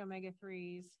 plant-based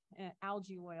omega-3s,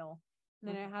 algae oil. And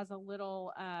then it has a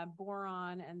little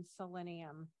boron and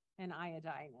selenium and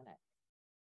iodine in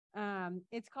it.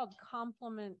 It's called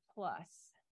Complement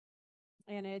Plus.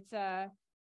 And it's a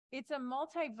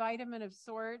multivitamin of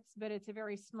sorts, but it's a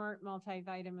very smart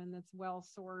multivitamin that's well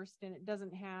sourced, and it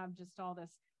doesn't have just all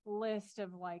this list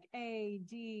of A,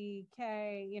 D,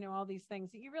 K, all these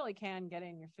things that you really can get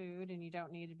in your food and you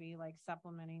don't need to be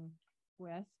supplementing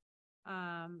with.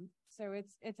 So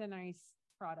it's a nice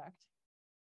product.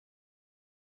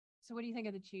 So what do you think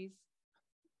of the cheese?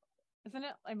 Isn't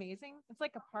it amazing? It's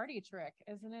like a party trick.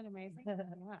 Isn't it amazing?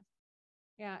 Yeah.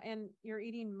 Yeah, and you're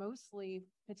eating mostly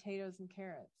potatoes and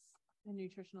carrots and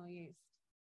nutritional yeast.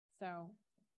 So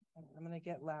I'm gonna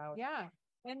get loud. yeah.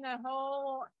 And the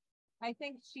whole, I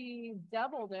think she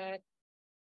doubled it.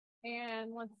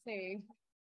 And let's see.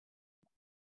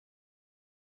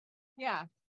 Yeah.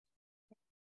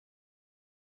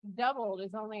 Doubled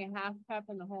is only a half cup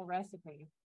in the whole recipe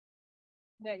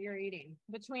that you're eating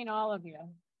between all of you.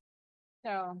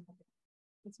 So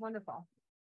it's wonderful.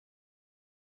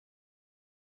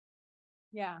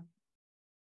 Yeah.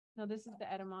 No, this is the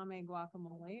edamame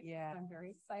guacamole. Yeah. I'm very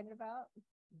excited about.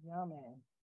 Yummy.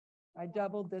 I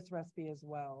doubled this recipe as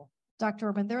well. Dr.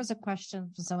 Urban, there was a question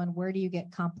from someone, where do you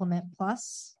get Compliment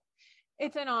Plus?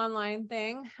 It's an online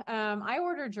thing. I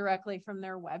order directly from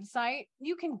their website.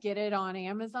 You can get it on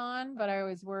Amazon, but I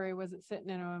always worry, was it sitting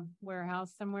in a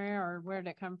warehouse somewhere or where did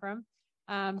it come from?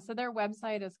 So their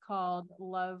website is called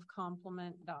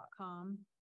lovecompliment.com.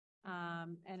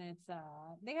 And it's,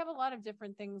 they have a lot of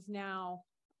different things now.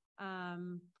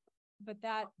 But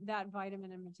that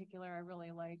vitamin in particular, I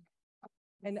really like.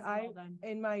 And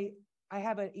I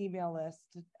have an email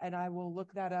list, and I will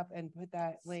look that up and put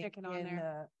that link Stick it on in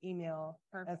there. the email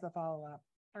as a follow-up.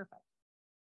 Perfect.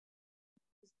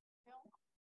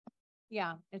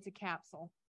 Yeah, it's a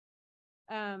capsule.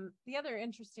 The other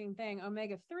interesting thing,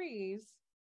 omega-3s.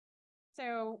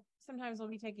 So sometimes we'll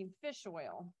be taking fish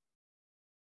oil.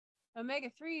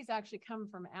 Omega-3s actually come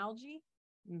from algae.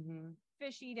 Mm-hmm.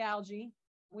 Fish eat algae.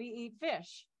 We eat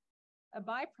fish. A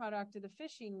byproduct of the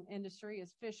fishing industry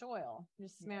is fish oil.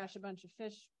 Just smash a bunch of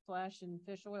fish flesh and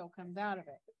fish oil comes out of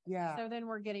it. Yeah. So then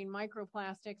we're getting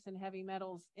microplastics and heavy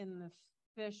metals in the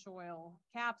fish oil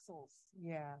capsules.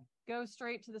 Yeah. Go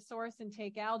straight to the source and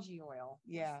take algae oil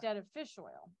instead of fish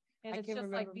oil. And I it's can just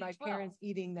remember like my B12. parents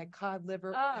eating the cod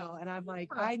liver Oh, oil, and I'm like,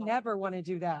 I horrible. never want to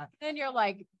do that. Then you're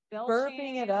like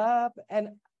Burping it up, and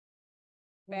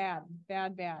bad.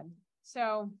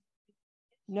 So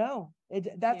no,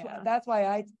 that's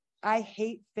why I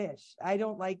hate fish. I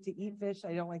don't like to eat fish.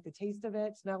 I don't like the taste of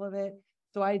it, smell of it.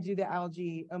 So I do the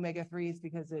algae omega-3s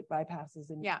because it bypasses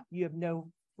and you have no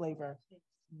flavor,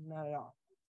 not at all.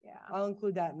 Yeah. I'll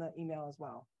include that in the email as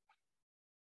well.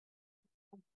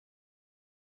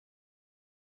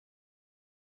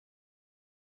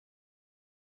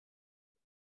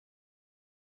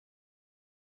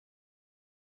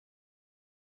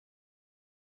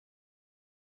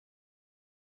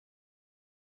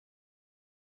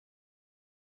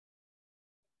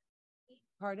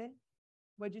 Pardon?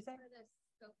 What'd you say?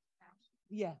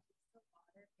 Yeah.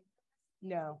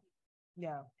 No,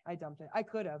 I dumped it. I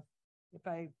could have if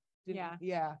I didn't.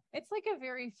 Yeah. It's like a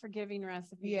very forgiving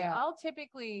recipe. Yeah.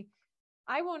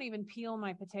 I won't even peel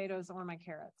my potatoes or my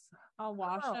carrots. I'll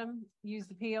wash them, use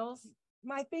the peels.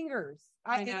 My fingers.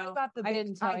 I know. I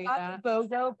didn't tell you that. The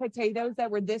BOGO potatoes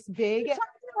that were this big.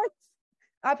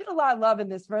 I put a lot of love in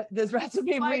this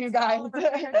recipe for you guys.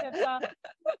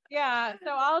 Yeah.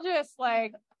 So I'll just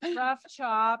like rough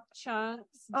chop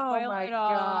chunks, boil it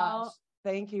all. Gosh.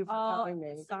 Thank you for telling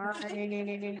me.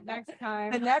 Sorry. Next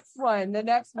time. The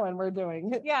next one we're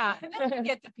doing. Yeah. And then you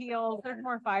get the peels. There's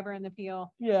more fiber in the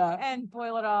peel. Yeah. And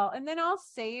boil it all. And then I'll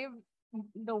save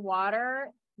the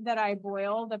water that I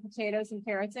boil the potatoes and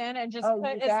carrots in and just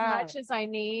put as much as I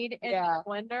need in the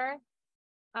blender.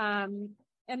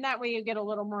 And that way you get a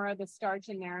little more of the starch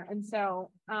in there. And so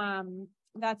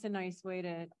that's a nice way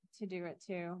to do it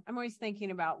too. I'm always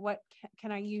thinking about what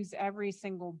can I use every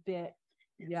single bit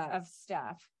of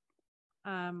stuff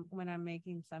when I'm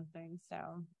making something.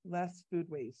 So less food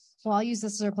waste. Well, I'll use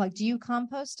this as a plug. Do you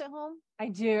compost at home? I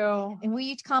do. And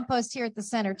we compost here at the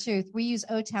center too. We use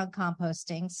O-Town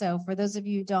composting. So for those of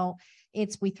you who don't,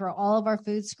 we throw all of our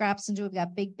food scraps into, we've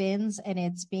got big bins, and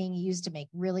it's being used to make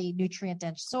really nutrient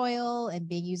dense soil and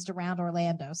being used around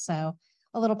Orlando. So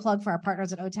a little plug for our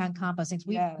partners at O-Town Composting.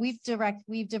 We've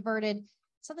diverted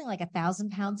something like 1,000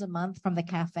 pounds a month from the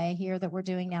cafe here that we're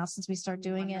doing now since we started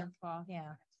doing it.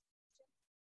 Yeah.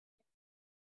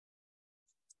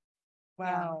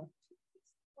 Wow.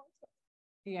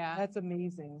 Yeah. That's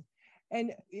amazing.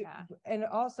 And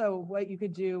also what you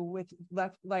could do with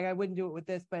left, like I wouldn't do it with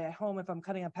this, but at home, if I'm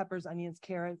cutting up peppers, onions,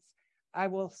 carrots, I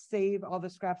will save all the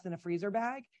scraps in a freezer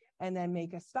bag and then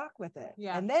make a stock with it.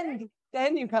 Yeah. And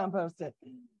then you compost it.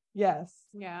 Yes.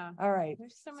 Yeah. All right.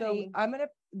 There's so So many I'm going to,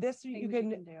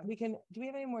 do we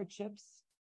have any more chips?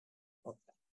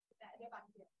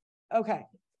 Okay.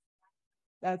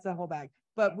 That's the whole bag,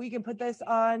 but we can put this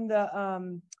on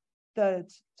the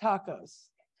tacos.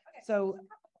 So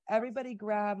everybody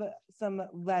grab some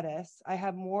lettuce. I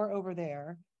have more over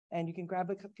there, and you can grab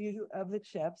a few of the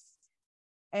chips.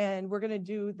 And we're going to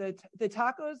do the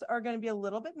tacos are going to be a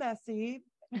little bit messy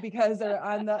because they're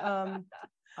on the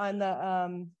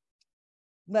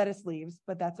lettuce leaves,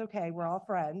 but that's okay. We're all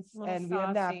friends Little and we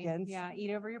have saucy. napkins. Yeah,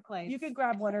 eat over your plate. You can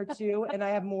grab one or two, and I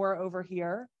have more over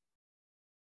here.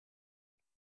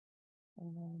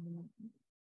 And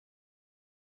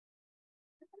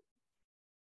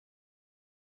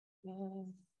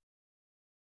then-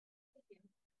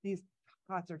 These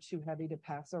pots are too heavy to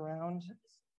pass around.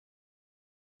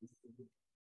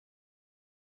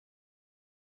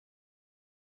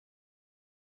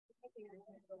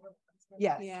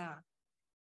 Yes. Yeah.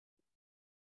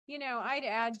 I'd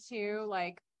add to,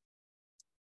 like,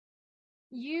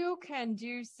 you can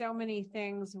do so many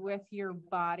things with your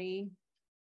body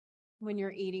when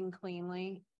you're eating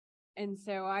cleanly. And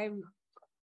so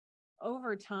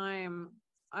over time,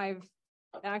 I've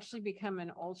actually become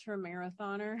an ultra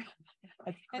marathoner.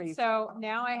 That's And crazy. so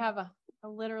now I have a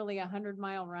literally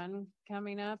 100-mile run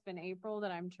coming up in April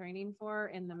that I'm training for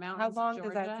in the mountains. How long of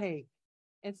does Georgia. that take?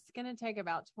 It's going to take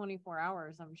about 24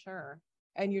 hours, I'm sure.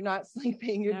 And you're not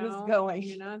sleeping, you're No, just going.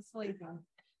 You're not sleeping.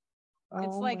 Oh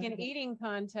It's like my an God. eating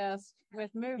contest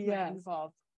with movement Yes.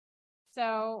 involved.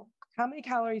 So, How many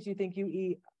calories do you think you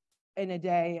eat in a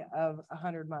day of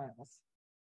 100 miles?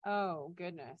 oh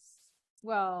goodness.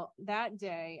 Well, that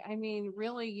day, I mean,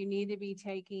 really, you need to be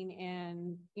taking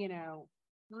in,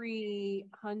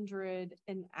 300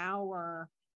 an hour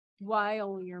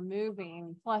while you're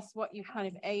moving, plus what you kind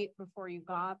of ate before you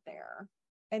got there.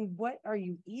 And what are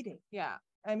you eating? Yeah.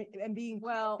 I mean, and being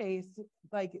Well, plant-based,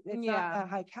 like it's yeah. not a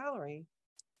high calorie.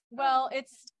 Well,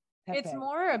 it's Pepe.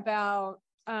 more about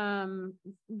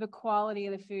the quality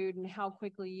of the food and how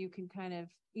quickly you can kind of,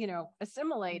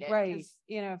 assimilate it. Right. 'Cause,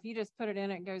 if you just put it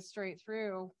in, it goes straight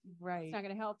through. Right. It's not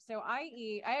going to help. So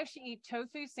I actually eat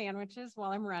tofu sandwiches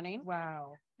while I'm running.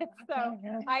 Wow. So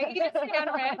I eat a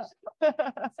sandwich.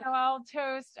 So I'll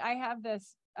toast. I have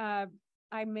this,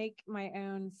 I make my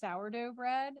own sourdough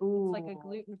bread. Ooh. It's like a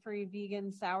gluten-free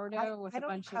vegan sourdough with I a don't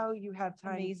bunch know how of you have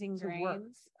time amazing to work.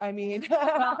 grains. I mean,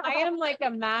 Well, I am like a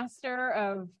master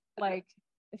of like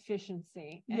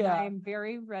efficiency, and Yeah. I am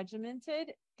very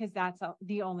regimented because that's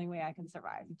the only way I can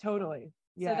survive. totally.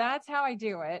 So Yeah. that's how I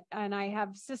do it. And I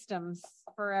have systems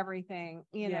for everything,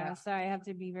 Yeah. so I have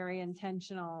to be very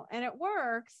intentional, and it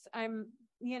works. I'm,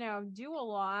 do a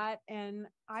lot, and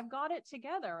I've got it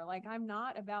together. Like, I'm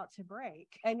not about to break.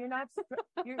 And you're not,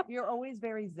 you're always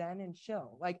very zen and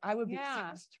chill. Like I would be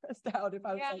Yeah. so stressed out if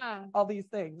I was like Yeah. all these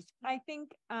things. I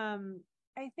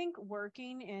think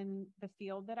working in the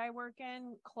field that I work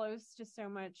in, close to so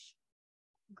much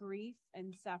grief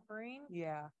and suffering,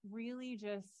 Yeah. really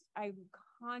just, I'm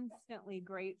constantly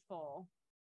grateful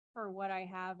for what I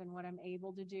have and what I'm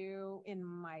able to do in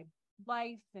my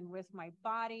life and with my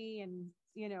body, and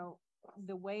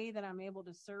the way that I'm able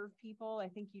to serve people. I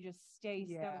think you just stay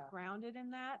so Yeah. grounded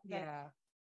in that Yeah.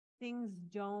 things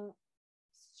don't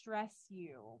stress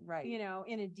you, Right.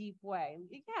 in a deep way.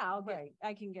 Yeah, Right.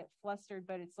 I can get flustered,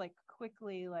 but it's like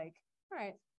quickly, like, all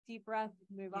right, deep breath,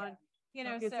 move Yeah. on.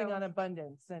 Focusing So on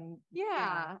abundance and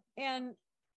yeah. And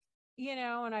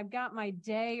and I've got my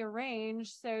day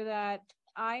arranged so that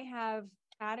I have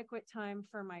adequate time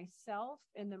for myself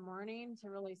in the morning to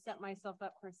really set myself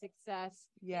up for success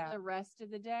Yeah. the rest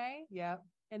of the day. Yeah.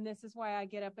 And this is why I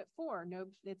get up at 4. No,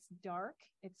 it's dark,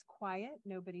 it's quiet,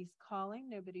 nobody's calling,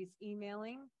 nobody's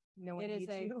emailing. No one It is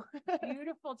needs a you.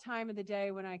 Beautiful time of the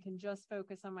day when I can just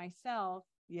focus on myself.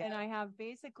 Yeah. And I have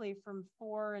basically from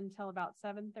 4 until about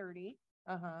 7:30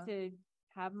 Uh-huh. to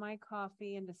have my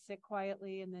coffee and to sit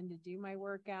quietly, and then to do my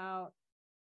workout,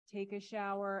 take a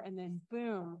shower, and then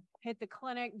boom, hit the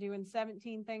clinic, doing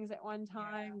 17 things at one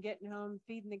time, getting home,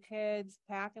 feeding the kids,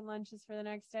 packing lunches for the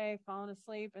next day, falling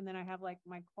asleep. And then I have like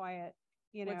my quiet,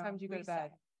 What time do you go to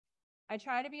reset. bed? I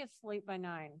try to be asleep by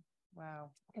 9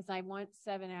 Wow. because I want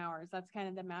 7 hours. That's kind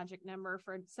of the magic number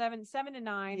for 7 to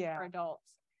 9 Yeah. for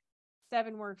adults.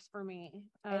 7 works for me.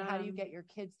 And how do you get your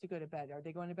kids to go to bed? Are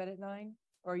they going to bed at 9?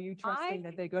 Or are you trusting I-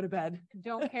 that they go to bed?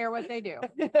 Don't care what they do.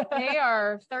 They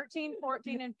are 13,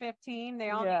 14, and 15.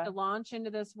 They all Yeah. need to launch into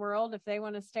this world. If they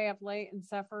want to stay up late and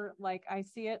suffer, like I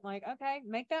see it, like, okay,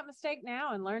 make that mistake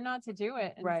now and learn not to do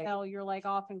it Right. until you're like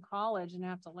off in college and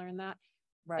have to learn that.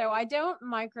 Right. So I don't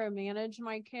micromanage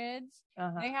my kids.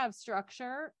 Uh-huh. They have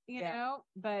structure, Yeah.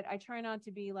 but I try not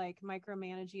to be like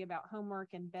micromanaging about homework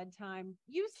and bedtime.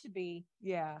 Used to be,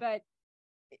 Yeah. but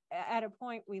at a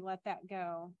point we let that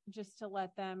go just to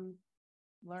let them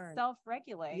Learn.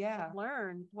 self-regulate. Yeah. And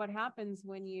learn what happens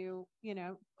when you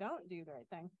don't do the right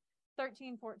thing.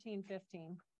 13, 14,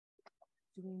 15.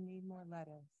 Do we need more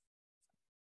lettuce?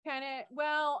 Kind of,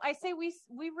 well, I say we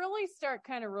really start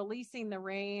kind of releasing the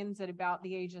reins at about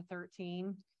the age of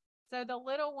 13. So the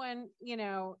little one,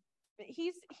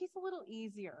 he's a little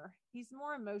easier. He's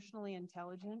more emotionally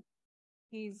intelligent.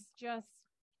 He's just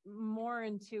more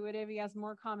intuitive. He has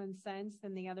more common sense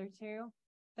than the other two.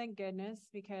 Thank goodness,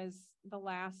 because the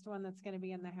last one that's going to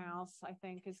be in the house, I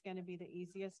think, is going to be the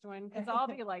easiest one, because I'll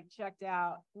be like checked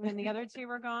out when the other two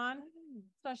are gone,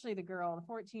 especially the girl, the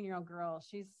 14-year-old girl.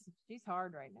 She's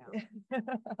hard right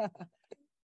now.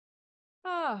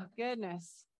 Oh,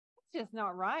 goodness. It's just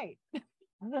not right.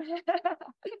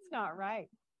 It's not right.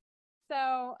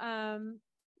 So,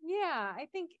 yeah, I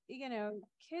think,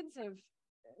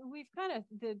 we've kind of,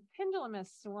 the pendulum has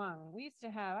swung.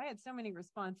 I had so many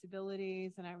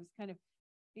responsibilities, and I was kind of,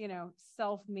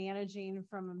 self-managing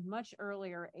from a much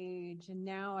earlier age. And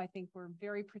now I think we're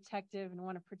very protective and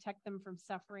want to protect them from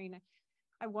suffering.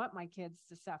 I want my kids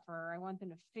to suffer. I want them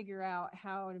to figure out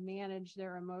how to manage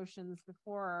their emotions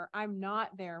before I'm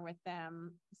not there with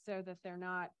them, so that they're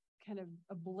not kind of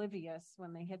oblivious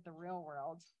when they hit the real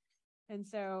world. And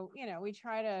so, we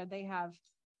try to, they have,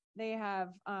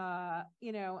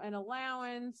 an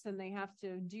allowance, and they have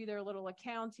to do their little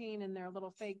accounting and their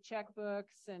little fake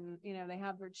checkbooks, and, they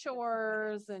have their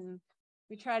chores, and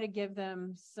we try to give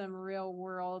them some real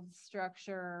world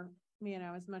structure,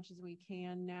 as much as we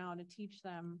can now, to teach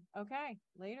them, okay,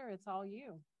 later it's all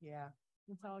you. Yeah.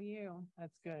 It's all you.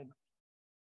 That's good.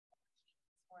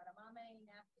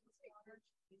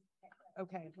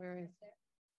 Okay, where is it?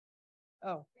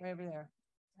 Oh, right over there.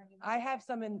 I have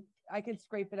some I can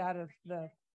scrape it out of the.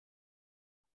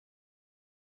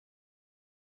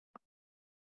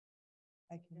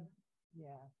 I can,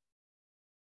 yeah.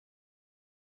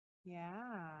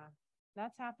 Yeah,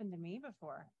 that's happened to me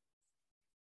before.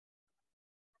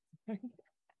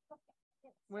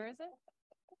 Where is it?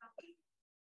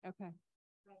 Okay.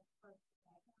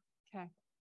 Okay.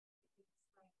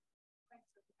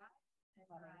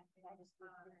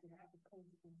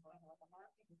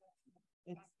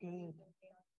 It's good.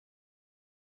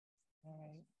 All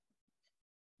right.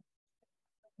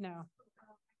 No.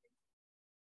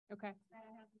 Okay.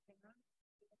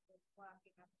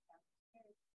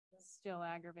 Still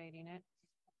aggravating it.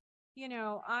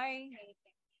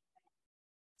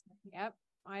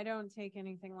 I don't take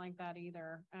anything like that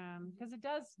either. Because it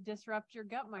does disrupt your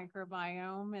gut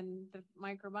microbiome, and the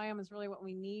microbiome is really what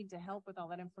we need to help with all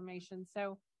that inflammation.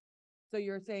 So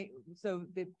you're saying, so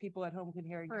that people at home can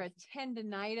hear for a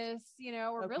tendinitis,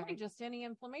 or really just any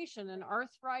inflammation, an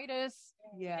arthritis,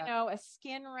 a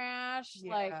skin rash,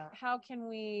 like how can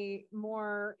we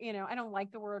more, I don't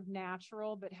like the word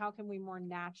natural, but how can we more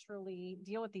naturally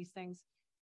deal with these things?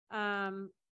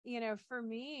 For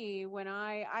me, when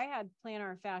I had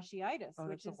plantar fasciitis,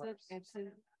 which is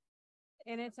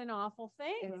it's an awful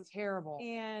thing. It's terrible.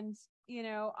 And,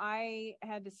 I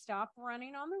had to stop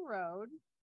running on the road.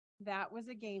 That was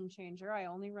a game changer. I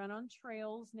only run on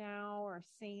trails now, or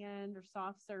sand or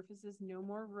soft surfaces, no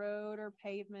more road or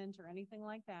pavement or anything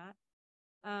like that.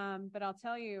 But I'll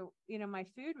tell you, my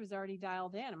food was already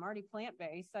dialed in. I'm already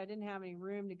plant-based. So I didn't have any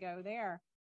room to go there.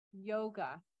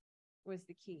 Yoga was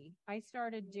the key. I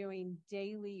started doing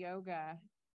daily yoga,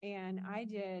 and I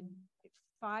did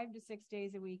 5 to 6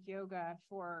 days a week yoga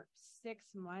for 6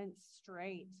 months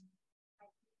straight.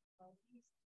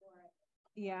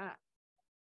 Yeah.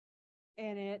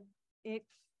 And it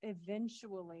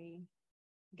eventually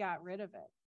got rid of it.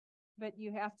 But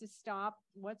you have to stop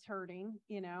what's hurting,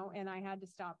 and I had to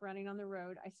stop running on the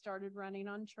road. I started running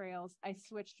on trails. I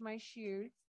switched my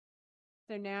shoes.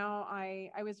 So now I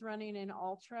was running an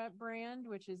Ultra brand,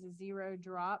 which is a 0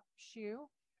 drop shoe.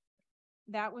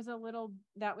 That was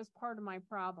part of my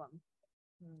problem.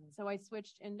 So I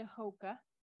switched into Hoka,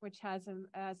 which has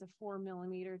a 4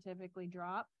 millimeter typically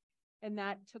drop. And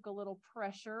that took a little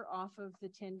pressure off of the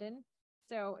tendon.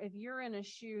 So if you're in a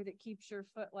shoe that keeps your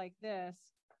foot like this,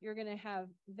 you're going to have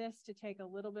this to take a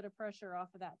little bit of pressure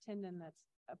off of that tendon. That's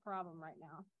a problem right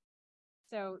now.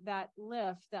 So that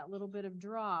lift, that little bit of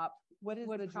drop,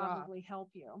 would probably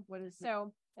help you.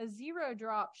 So a 0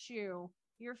 drop shoe,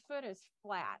 your foot is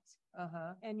flat.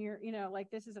 And you're,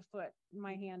 like this is a foot.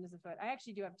 My hand is a foot. I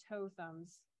actually do have toe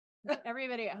thumbs.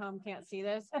 Everybody at home can't see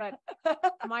this, but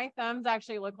my thumbs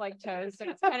actually look like toes. So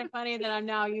it's kind of funny that I'm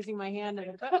now using my hand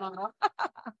as a foot model.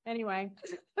 Anyway,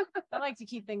 I like to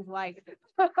keep things light.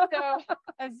 So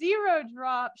a 0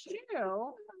 drop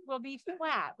shoe will be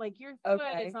flat, like your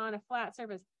foot is on a flat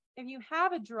surface. If you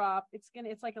have a drop, it's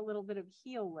like a little bit of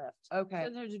heel lift. Okay. So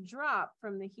there's a drop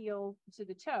from the heel to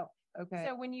the toe. Okay.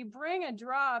 So when you bring a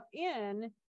drop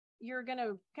in, you're going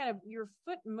to your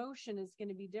foot motion is going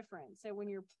to be different. So when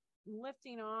you're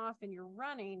lifting off and you're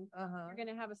running, you're going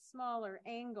to have a smaller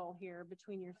angle here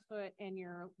between your foot and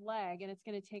your leg, and it's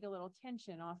going to take a little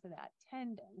tension off of that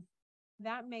tendon.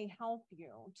 that may help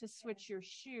you to switch your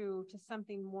shoe to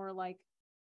something more like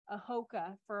a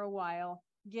Hoka for a while,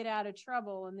 get out of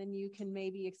trouble, and then you can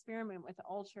maybe experiment with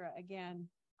Ultra again.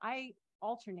 I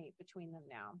alternate between them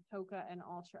now, Hoka and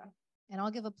Ultra. And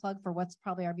I'll give a plug for what's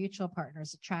probably our mutual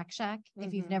partners, Track Shack.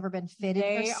 If you've Mhm. never been fitted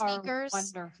They for are sneakers,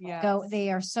 wonderful. Yeah. go.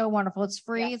 They are so wonderful. It's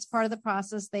free. It's part of the Yes.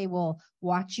 process. They will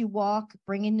watch you walk,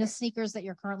 bring in the sneakers that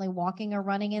you're currently walking or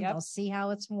running in. Yep. They'll see how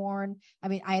it's worn. I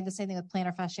mean, I had the same thing with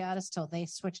plantar fasciitis till they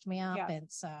switched me up. Yeah.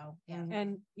 And so, yeah. Mhm.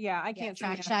 And yeah, I Yeah, can't say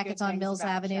Track enough Shack. good It's on things Mills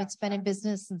about Avenue. Track It's been in Shack.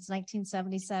 business since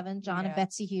 1977. John and Yeah.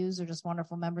 Betsy Hughes are just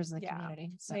wonderful members of the Yeah.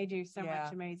 community. So They do so Yeah.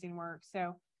 much amazing work.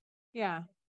 So, yeah.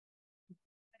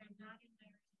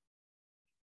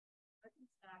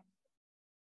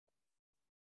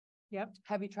 Yep.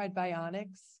 Have you tried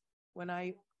Bionics?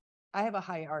 I have a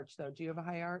high arch though. Do you have a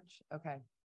high arch? Okay.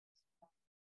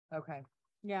 Okay.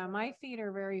 Yeah, my feet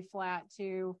are very flat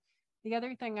too. The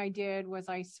other thing I did was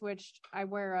I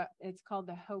wear it's called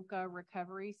the Hoka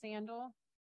recovery sandal.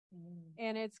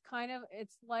 And it's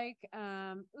like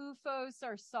UFOs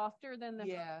are softer than the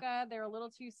Yeah. Hoka. They're a little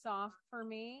too soft for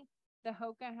me. The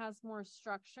Hoka has more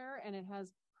structure and it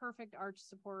has perfect arch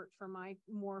support for my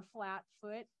more flat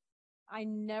foot. I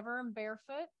never am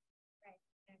barefoot.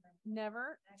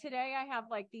 Never. Today I have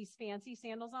like these fancy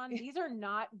sandals on. These are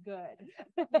not good.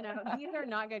 These are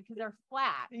not good because they're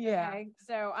flat. Yeah. Okay?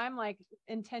 So I'm like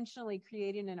intentionally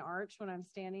creating an arch when I'm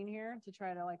standing here to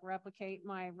try to like replicate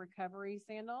my recovery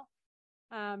sandal.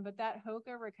 But that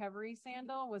Hoka recovery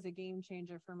sandal was a game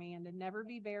changer for me, and to never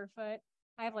be barefoot.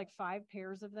 I have like 5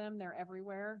 pairs of them. They're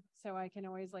everywhere. So I can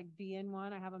always like be in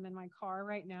one. I have them in my car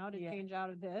right now to change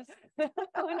out of this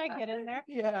when I get in there.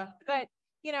 Yeah. But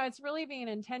it's really being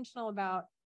intentional about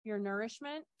your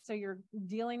nourishment. So you're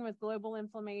dealing with global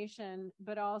inflammation,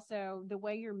 but also the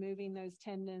way you're moving those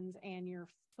tendons and your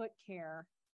foot care.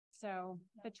 So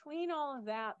between all of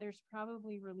that, there's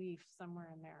probably relief somewhere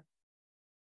in there.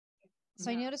 So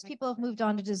I noticed people have moved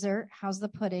on to dessert. How's the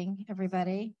pudding,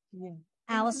 everybody? Yeah.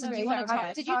 Allison, do you want to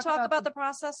talk? Did you talk about the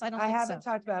process? I haven't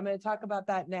talked about it. I'm going to talk about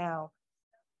that now.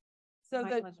 So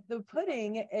the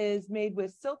pudding is made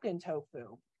with silken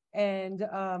tofu. And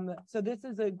so this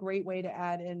is a great way to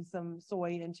add in some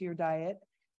soy into your diet.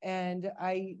 And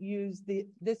I use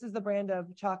this is the brand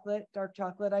of chocolate, dark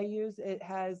chocolate I use.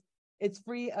 It's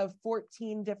free of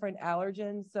 14 different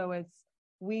allergens. So it's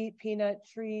wheat, peanut,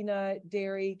 tree nut,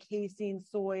 dairy, casein,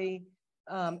 soy,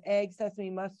 egg, sesame,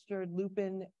 mustard,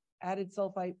 lupin, added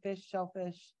sulfite, fish,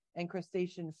 shellfish, and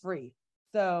crustacean free.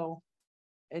 So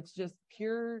it's just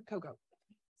pure cocoa.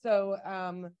 So,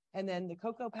 and then the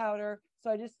cocoa powder.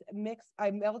 So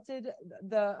I melted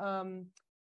the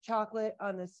chocolate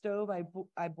on the stove.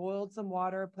 I boiled some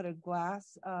water, put a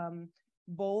glass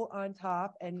bowl on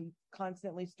top, and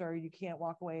constantly stir. You can't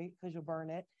walk away because you'll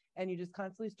burn it. And you just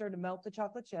constantly stir to melt the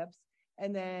chocolate chips.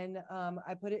 And then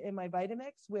I put it in my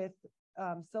Vitamix with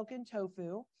silken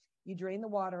tofu. You drain the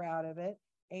water out of it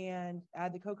and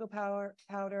add the cocoa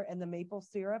powder and the maple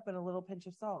syrup and a little pinch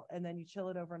of salt. And then you chill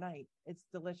it overnight. It's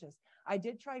delicious. I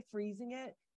did try freezing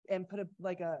it and put a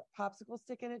popsicle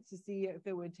stick in it to see if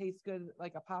it would taste good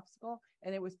like a popsicle.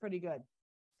 And it was pretty good.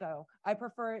 So I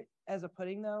prefer it as a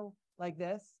pudding though, like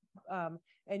this.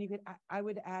 And I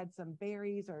would add some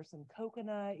berries or some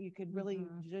coconut. You could really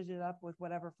zhuzh it up with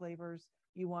whatever flavors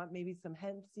you want. Maybe some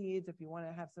hemp seeds if you want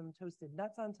to have some toasted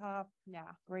nuts on top. Yeah.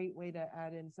 Great way to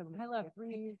add in some. I love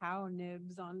cacao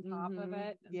nibs on top of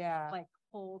it. Yeah. Like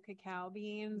whole cacao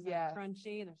beans. Yes. They're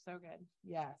crunchy. They're so good.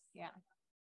 Yes. Yeah.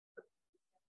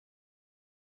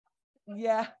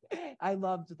 Yeah. I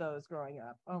loved those growing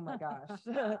up. Oh my gosh.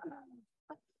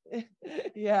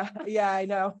 Yeah, I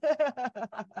know.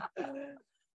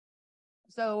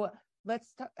 So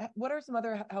let's talk, what are some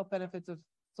other health benefits of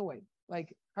soy,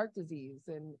 like heart disease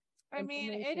and I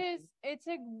mean, it's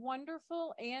a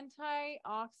wonderful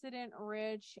antioxidant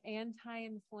rich,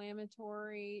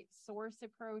 anti-inflammatory source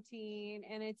of protein.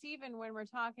 And it's even when we're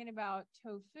talking about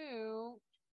tofu,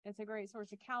 it's a great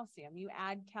source of calcium. You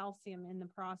add calcium in the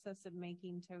process of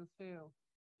making tofu.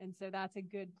 And so that's a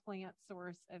good plant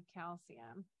source of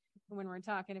calcium. When we're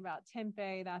talking about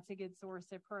tempeh, that's a good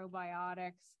source of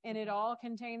probiotics. And it all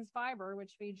contains fiber,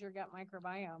 which feeds your gut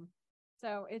microbiome.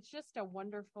 So it's just a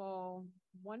wonderful,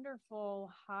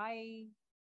 wonderful high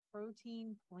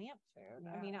protein plant food.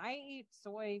 Yeah. I mean, I eat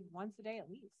soy once a day at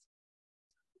least.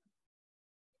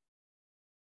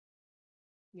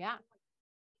 Yeah.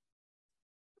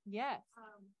 Yes.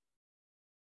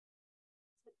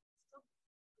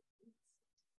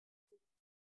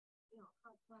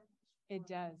 It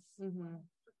does. Mm-hmm.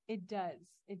 It does.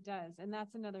 It does. And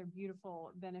that's another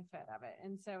beautiful benefit of it.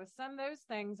 And so some of those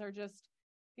things are just,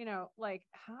 like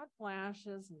hot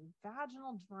flashes and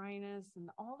vaginal dryness and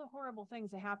all the horrible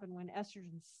things that happen when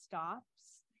estrogen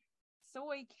stops.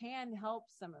 Soy can help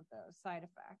some of those side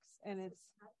effects. And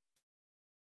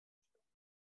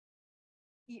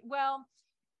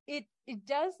it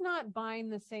does not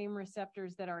bind the same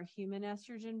receptors that our human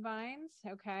estrogen binds.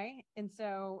 Okay.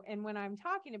 And when I'm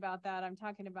talking about that, I'm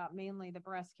talking about mainly the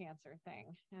breast cancer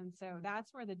thing. And so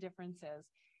that's where the difference is.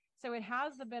 So it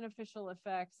has the beneficial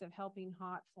effects of helping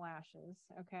hot flashes.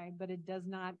 Okay. But it does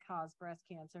not cause breast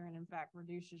cancer. And in fact,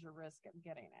 reduces your risk of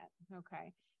getting it.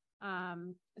 Okay.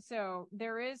 So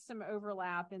there is some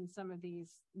overlap in some of these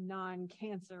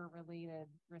non-cancer related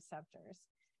receptors.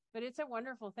 But it's a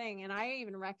wonderful thing. And I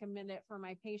even recommend it for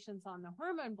my patients on the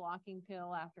hormone blocking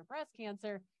pill after breast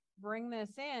cancer. Bring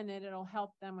this in and it'll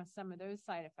help them with some of those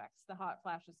side effects, the hot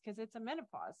flashes, because it's a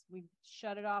menopause. We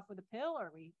shut it off with a pill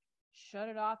or we shut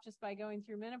it off just by going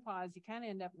through menopause. You kind of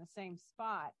end up in the same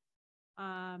spot.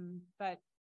 But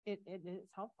it is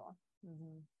helpful.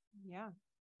 Mm-hmm. Yeah.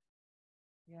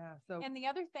 Yeah. So, and the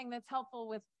other thing that's helpful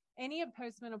with any of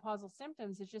postmenopausal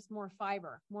symptoms is just more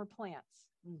fiber, more plants.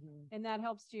 mm-hmm. And that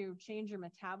helps to change your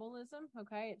metabolism.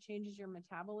 Okay. It changes your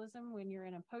metabolism when you're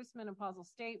in a postmenopausal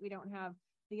state. We don't have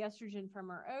the estrogen from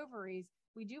our ovaries.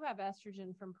 We do have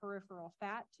estrogen from peripheral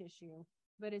fat tissue,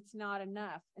 but it's not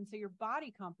enough. And so your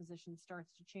body composition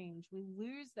starts to change. We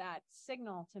lose that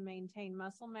signal to maintain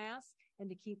muscle mass and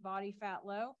to keep body fat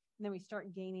low. And then we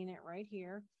start gaining it right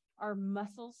here. Our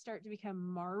muscles start to become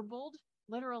marbled,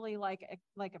 literally like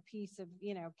a piece of,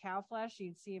 cow flesh.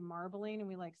 You'd see a marbling and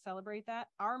we like celebrate that.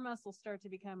 Our muscles start to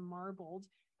become marbled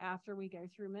after we go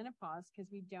through menopause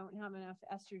because we don't have enough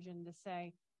estrogen to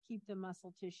say, keep the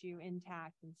muscle tissue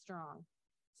intact and strong.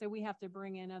 So we have to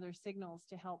bring in other signals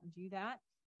to help do that.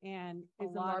 And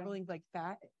is the marbling like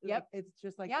fat? Yep. It's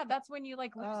just like, yeah, that's when you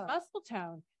like lose muscle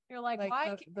tone. You're like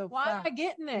why am I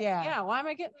getting it? Yeah. Why am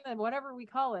I getting the whatever we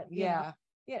call it? Yeah.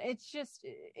 Yeah,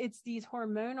 it's these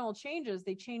hormonal changes.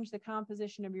 They change the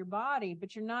composition of your body,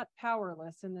 but you're not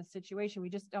powerless in this situation. We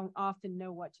just don't often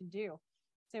know what to do.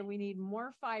 So we need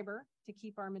more fiber to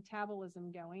keep our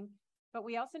metabolism going, but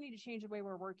we also need to change the way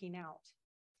we're working out.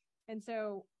 And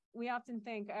so we often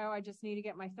think, oh, I just need to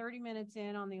get my 30 minutes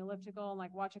in on the elliptical and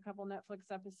like watch a couple Netflix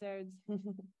episodes.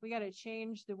 We got to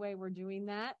change the way we're doing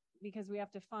that because we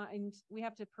have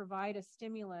to provide a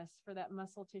stimulus for that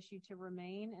muscle tissue to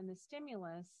remain. And the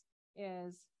stimulus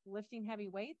is lifting heavy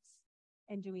weights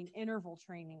and doing interval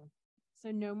training. So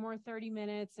no more 30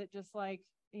 minutes at just like,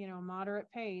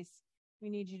 moderate pace. We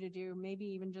need you to do maybe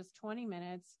even just 20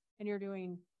 minutes and you're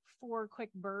doing 4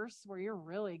 quick bursts where you're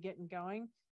really getting going.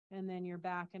 And then you're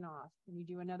backing off and you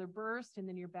do another burst and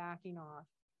then you're backing off.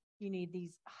 You need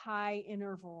these high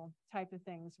interval type of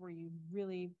things where you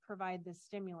really provide this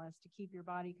stimulus to keep your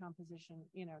body composition,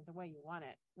 the way you want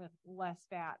it with less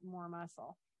fat, more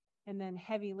muscle. And then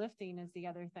heavy lifting is the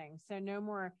other thing. So no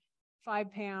more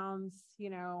 5 pounds,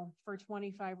 for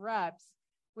 25 reps.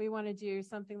 We want to do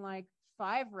something like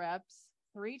 5 reps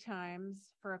 3 times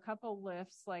for a couple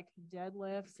lifts, like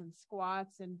deadlifts and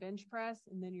squats and bench press,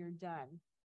 and then you're done.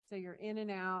 So you're in and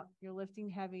out, you're lifting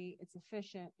heavy, it's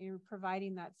efficient, you're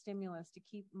providing that stimulus to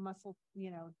keep muscle,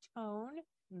 tone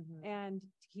and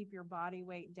to keep your body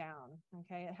weight down.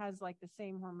 Okay. It has like the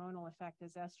same hormonal effect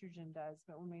as estrogen does,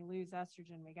 but when we lose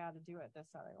estrogen, we got to do it this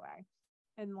other way.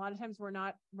 And a lot of times we're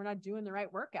not doing the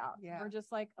right workout. Yeah. We're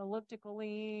just like elliptical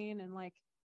lean and like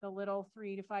the little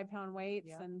 3 to 5 pound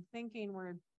weights and thinking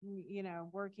we're,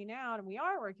 working out, and we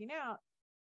are working out,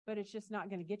 but it's just not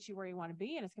going to get you where you want to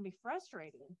be. And it's going to be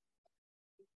frustrating.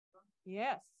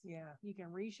 Yes. Yeah. You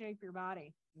can reshape your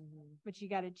body, but you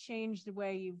got to change the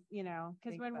way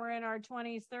because when we're in our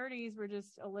 20s, 30s, we're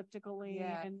just elliptical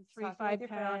and 3 to 5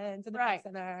 pounds. Right.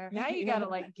 Now you got to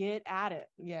like get at it.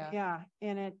 Yeah. Yeah.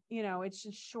 And it, it's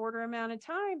just shorter amount of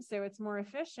time. So it's more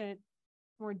efficient,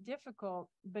 more difficult,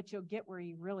 but you'll get where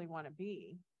you really want to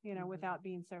be, without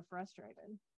being so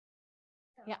frustrated.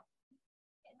 Yeah.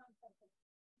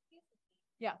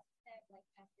 Yeah.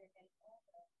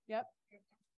 Yep.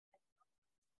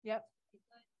 Yep.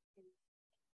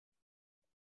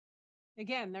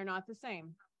 Again, they're not the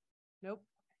same. Nope.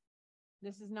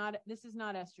 This is not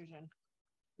estrogen.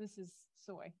 This is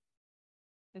soy.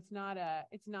 It's not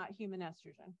human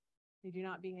estrogen. They do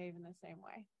not behave in the same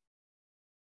way.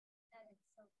 That is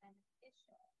so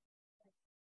beneficial.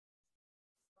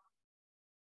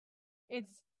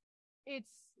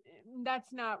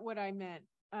 That's not what I meant.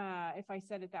 If I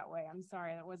said it that way, I'm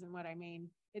sorry. That wasn't what I mean.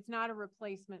 It's not a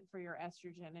replacement for your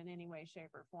estrogen in any way,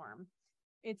 shape, or form.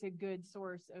 it's a good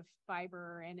source of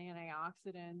fiber and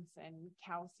antioxidants and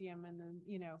calcium in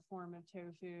the, form of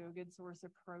tofu, a good source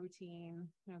of protein.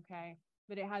 Okay.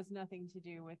 But it has nothing to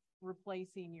do with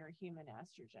replacing your human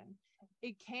estrogen.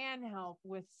 It can help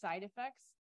with side effects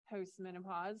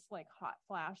post-menopause, like hot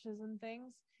flashes and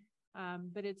things.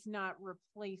 But it's not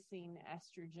replacing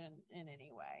estrogen in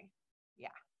any way. Yeah.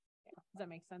 Does that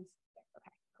make sense?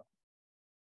 Okay, cool.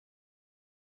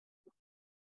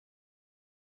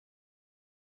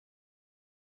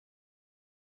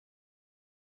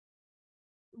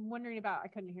 I'm wondering about, I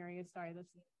couldn't hear you. Sorry.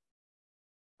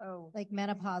 Like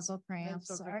menopausal cramps,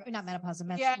 Menstrual or not menopausal,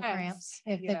 menstrual Yes. cramps.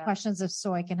 If the Yeah. questions of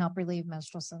soy can help relieve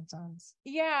menstrual symptoms.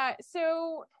 Yeah.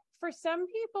 So for some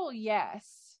people,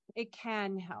 yes, it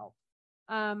can help.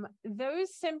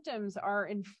 Those symptoms are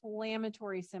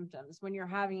inflammatory symptoms. When you're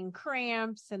having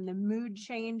cramps and the mood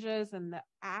changes and the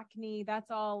acne, that's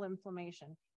all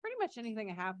inflammation. Pretty much anything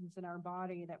that happens in our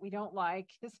body that we don't like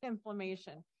is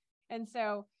inflammation. And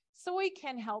so soy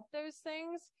can help those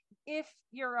things if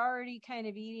you're already kind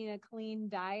of eating a clean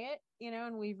diet,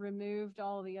 and we've removed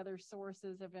all the other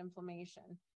sources of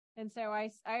inflammation. And so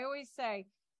I always say,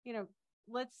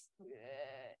 let's,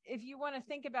 if you want to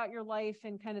think about your life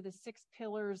in kind of the 6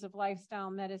 pillars of lifestyle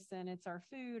medicine, it's our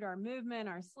food, our movement,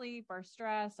 our sleep, our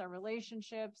stress, our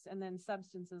relationships, and then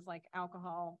substances like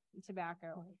alcohol,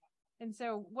 tobacco. And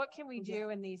so what can we do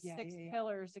in these 6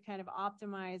 pillars to kind of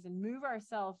optimize and move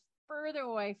ourselves further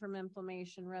away from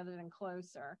inflammation rather than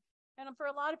closer? And for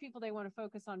a lot of people, they want to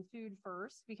focus on food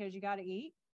first because you got to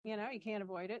eat, you can't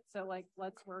avoid it. So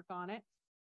let's work on it.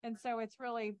 And so it's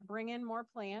really bring in more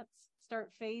plants,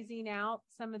 start phasing out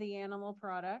some of the animal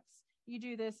products. You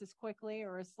do this as quickly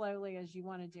or as slowly as you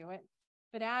want to do it.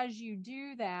 But as you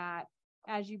do that,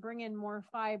 as you bring in more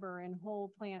fiber and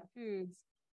whole plant foods,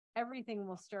 everything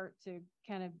will start to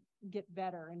kind of get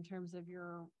better in terms of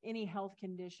any health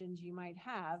conditions you might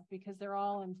have, because they're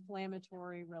all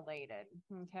inflammatory related.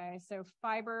 Okay. So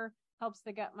fiber helps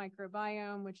the gut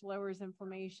microbiome, which lowers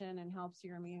inflammation and helps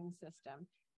your immune system.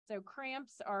 So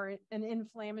cramps are an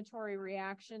inflammatory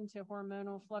reaction to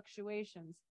hormonal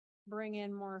fluctuations. Bring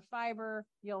in more fiber,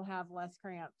 you'll have less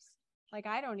cramps. Like,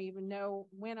 I don't even know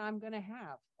when I'm going to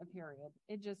have a period.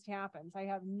 It just happens. I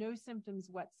have no symptoms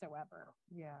whatsoever.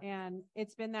 Yeah. And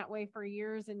it's been that way for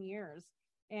years and years.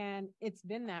 And it's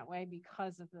been that way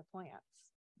because of the plants.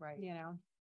 Right.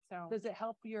 So does it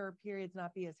help your periods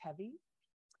not be as heavy?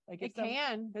 Like it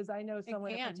can. Because I know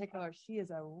someone in can. particular, she is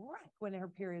a wreck when her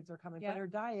periods are coming, Yeah. but her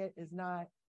diet is not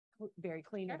very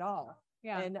clean Sure. at all.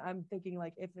 Yeah. And I'm thinking,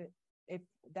 like, if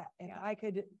Yeah. I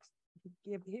could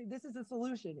this is a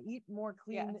solution, eat more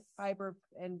clean Yes. fiber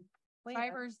and plant.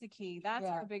 Fiber's the key. That's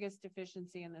Yeah. our biggest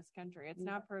deficiency in this country. It's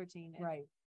not protein, it's Right.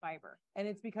 fiber. And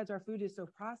it's because our food is so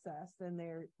processed, and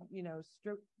they're,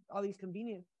 all these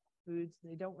convenient foods,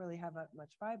 they don't really have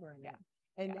much fiber in Yeah. it.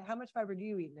 And Yeah. how much fiber do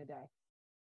you eat in a day?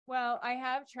 Well, I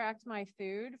have tracked my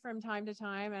food from time to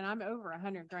time, and I'm over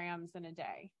 100 grams in a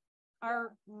day.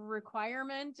 Our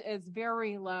requirement is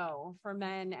very low for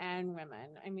men and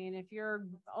women. I mean, if you're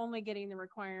only getting the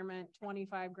requirement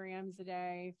 25 grams a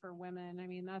day for women, I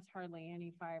mean, that's hardly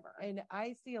any fiber. And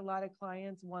I see a lot of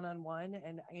clients one-on-one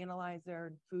and analyze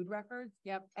their food records.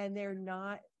 Yep. And they're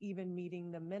not even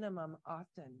meeting the minimum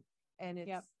often. And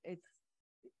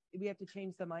we have to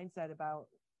change the mindset about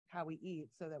how we eat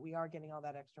so that we are getting all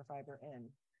that extra fiber in.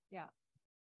 Yeah.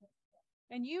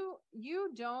 And you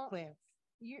don't, Plants.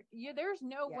 there's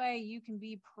no way you can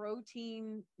be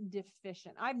protein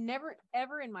deficient. I've never,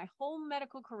 ever in my whole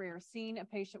medical career seen a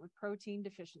patient with protein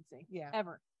deficiency. Yeah.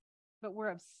 Ever. But we're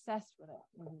obsessed with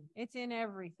it. Mhm. It's in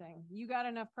everything. You got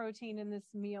enough protein in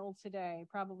this meal today,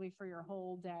 probably for your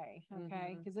whole day.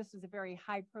 Okay. Because this is a very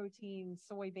high protein,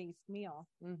 soy based meal.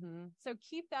 Mm-hmm. So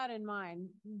keep that in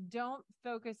mind. Don't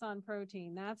focus on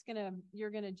protein. You're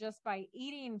going to just by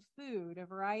eating food, a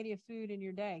variety of food in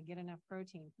your day, get enough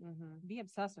protein. Mm-hmm. Be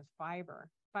obsessed with fiber.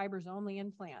 Fiber's only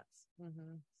in plants.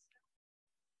 Mm-hmm.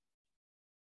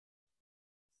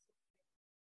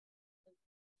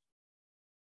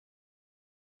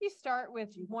 You start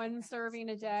with 1 serving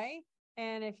a day.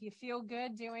 And if you feel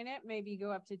good doing it, maybe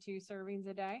go up to 2 servings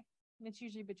a day. It's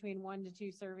usually between 1 to 2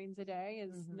 servings a day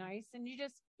is nice. And you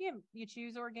just, you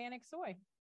choose organic soy.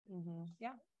 Mm-hmm.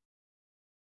 Yeah.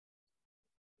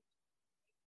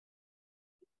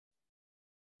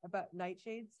 About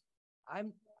nightshades,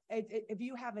 if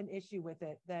you have an issue with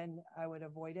it, then I would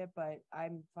avoid it, but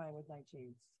I'm fine with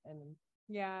nightshades and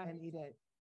eat it.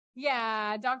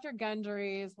 Yeah, Dr.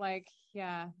 Gundry is like,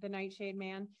 the nightshade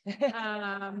man.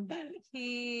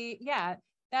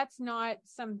 that's not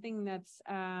something that's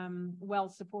well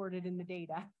supported in the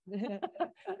data.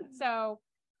 So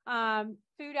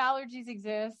food allergies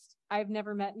exist. I've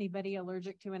never met anybody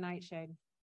allergic to a nightshade.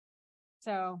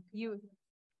 So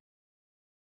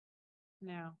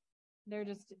no, they're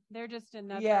just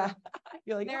another, Yeah.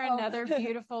 You're like, they're "Oh." another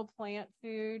beautiful plant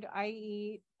food. I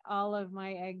eat all of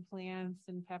my eggplants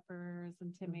and peppers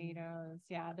and tomatoes.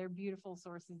 Yeah, they're beautiful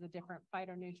sources of different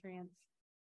phytonutrients.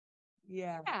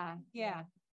 Yeah. Yeah.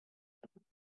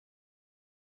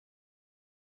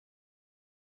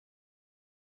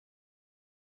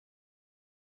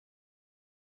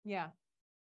 Yeah.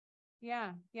 You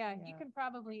Yeah. can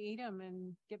probably eat them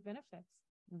and get benefits.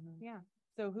 Mhm. Yeah.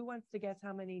 So who wants to guess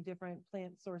how many different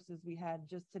plant sources we had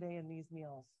just today in these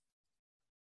meals?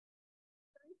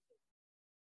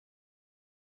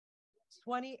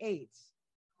 28.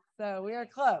 So we are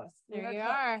close. There you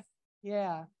are.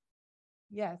 Yeah.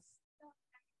 Yes.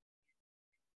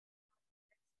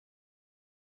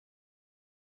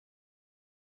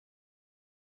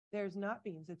 There's not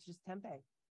beans. It's just tempeh.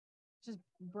 Just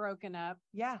broken up.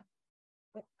 Yeah.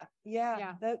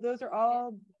 Yeah. Yeah. Those are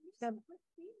all They're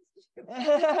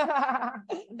Nope,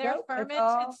 it's fermented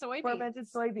all soybeans. fermented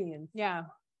soybeans. Yeah.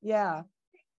 Yeah.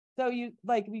 So you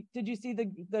did you see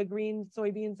the green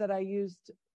soybeans that I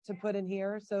used to put in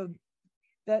here? So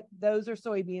those are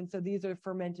soybeans. So these are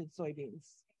fermented soybeans.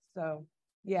 So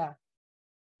yeah.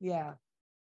 Yeah.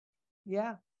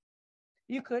 Yeah.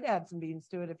 You could add some beans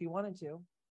to it if you wanted to,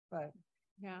 but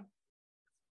Yeah.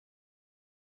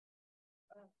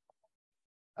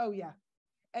 oh yeah.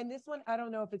 And this one, I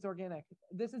don't know if it's organic.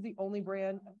 This is the only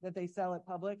brand that they sell at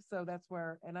Publix. So that's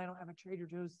where, and I don't have a Trader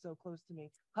Joe's so close to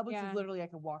me. Publix Yeah. is literally I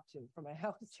can walk to from my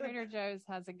house. Trader Joe's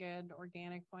has a good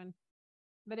organic one,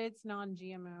 but it's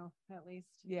non-GMO at least.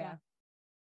 Yeah.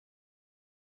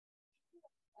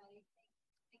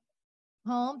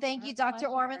 Home. Thank you, Dr.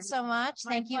 Orman, so much.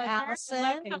 My Thank you, pleasure. Allison.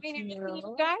 I love coming to meet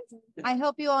you guys. I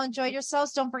hope you all enjoyed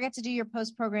yourselves. Don't forget to do your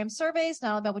post-program surveys.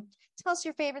 Not about what, tell us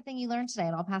your favorite thing you learned today,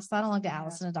 and I'll pass that along to Yeah.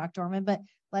 Allison and Dr. Orman. But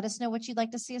let us know what you'd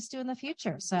like to see us do in the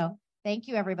future. So thank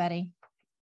you, everybody.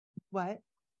 What?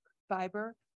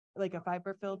 Fiber? Like a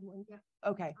fiber filled one?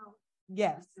 Okay.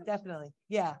 Yes, definitely.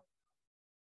 Yeah.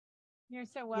 You're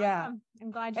so welcome. Yeah.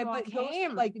 I'm glad you all But don't,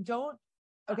 came. like, don't,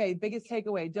 okay, biggest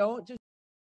takeaway, don't just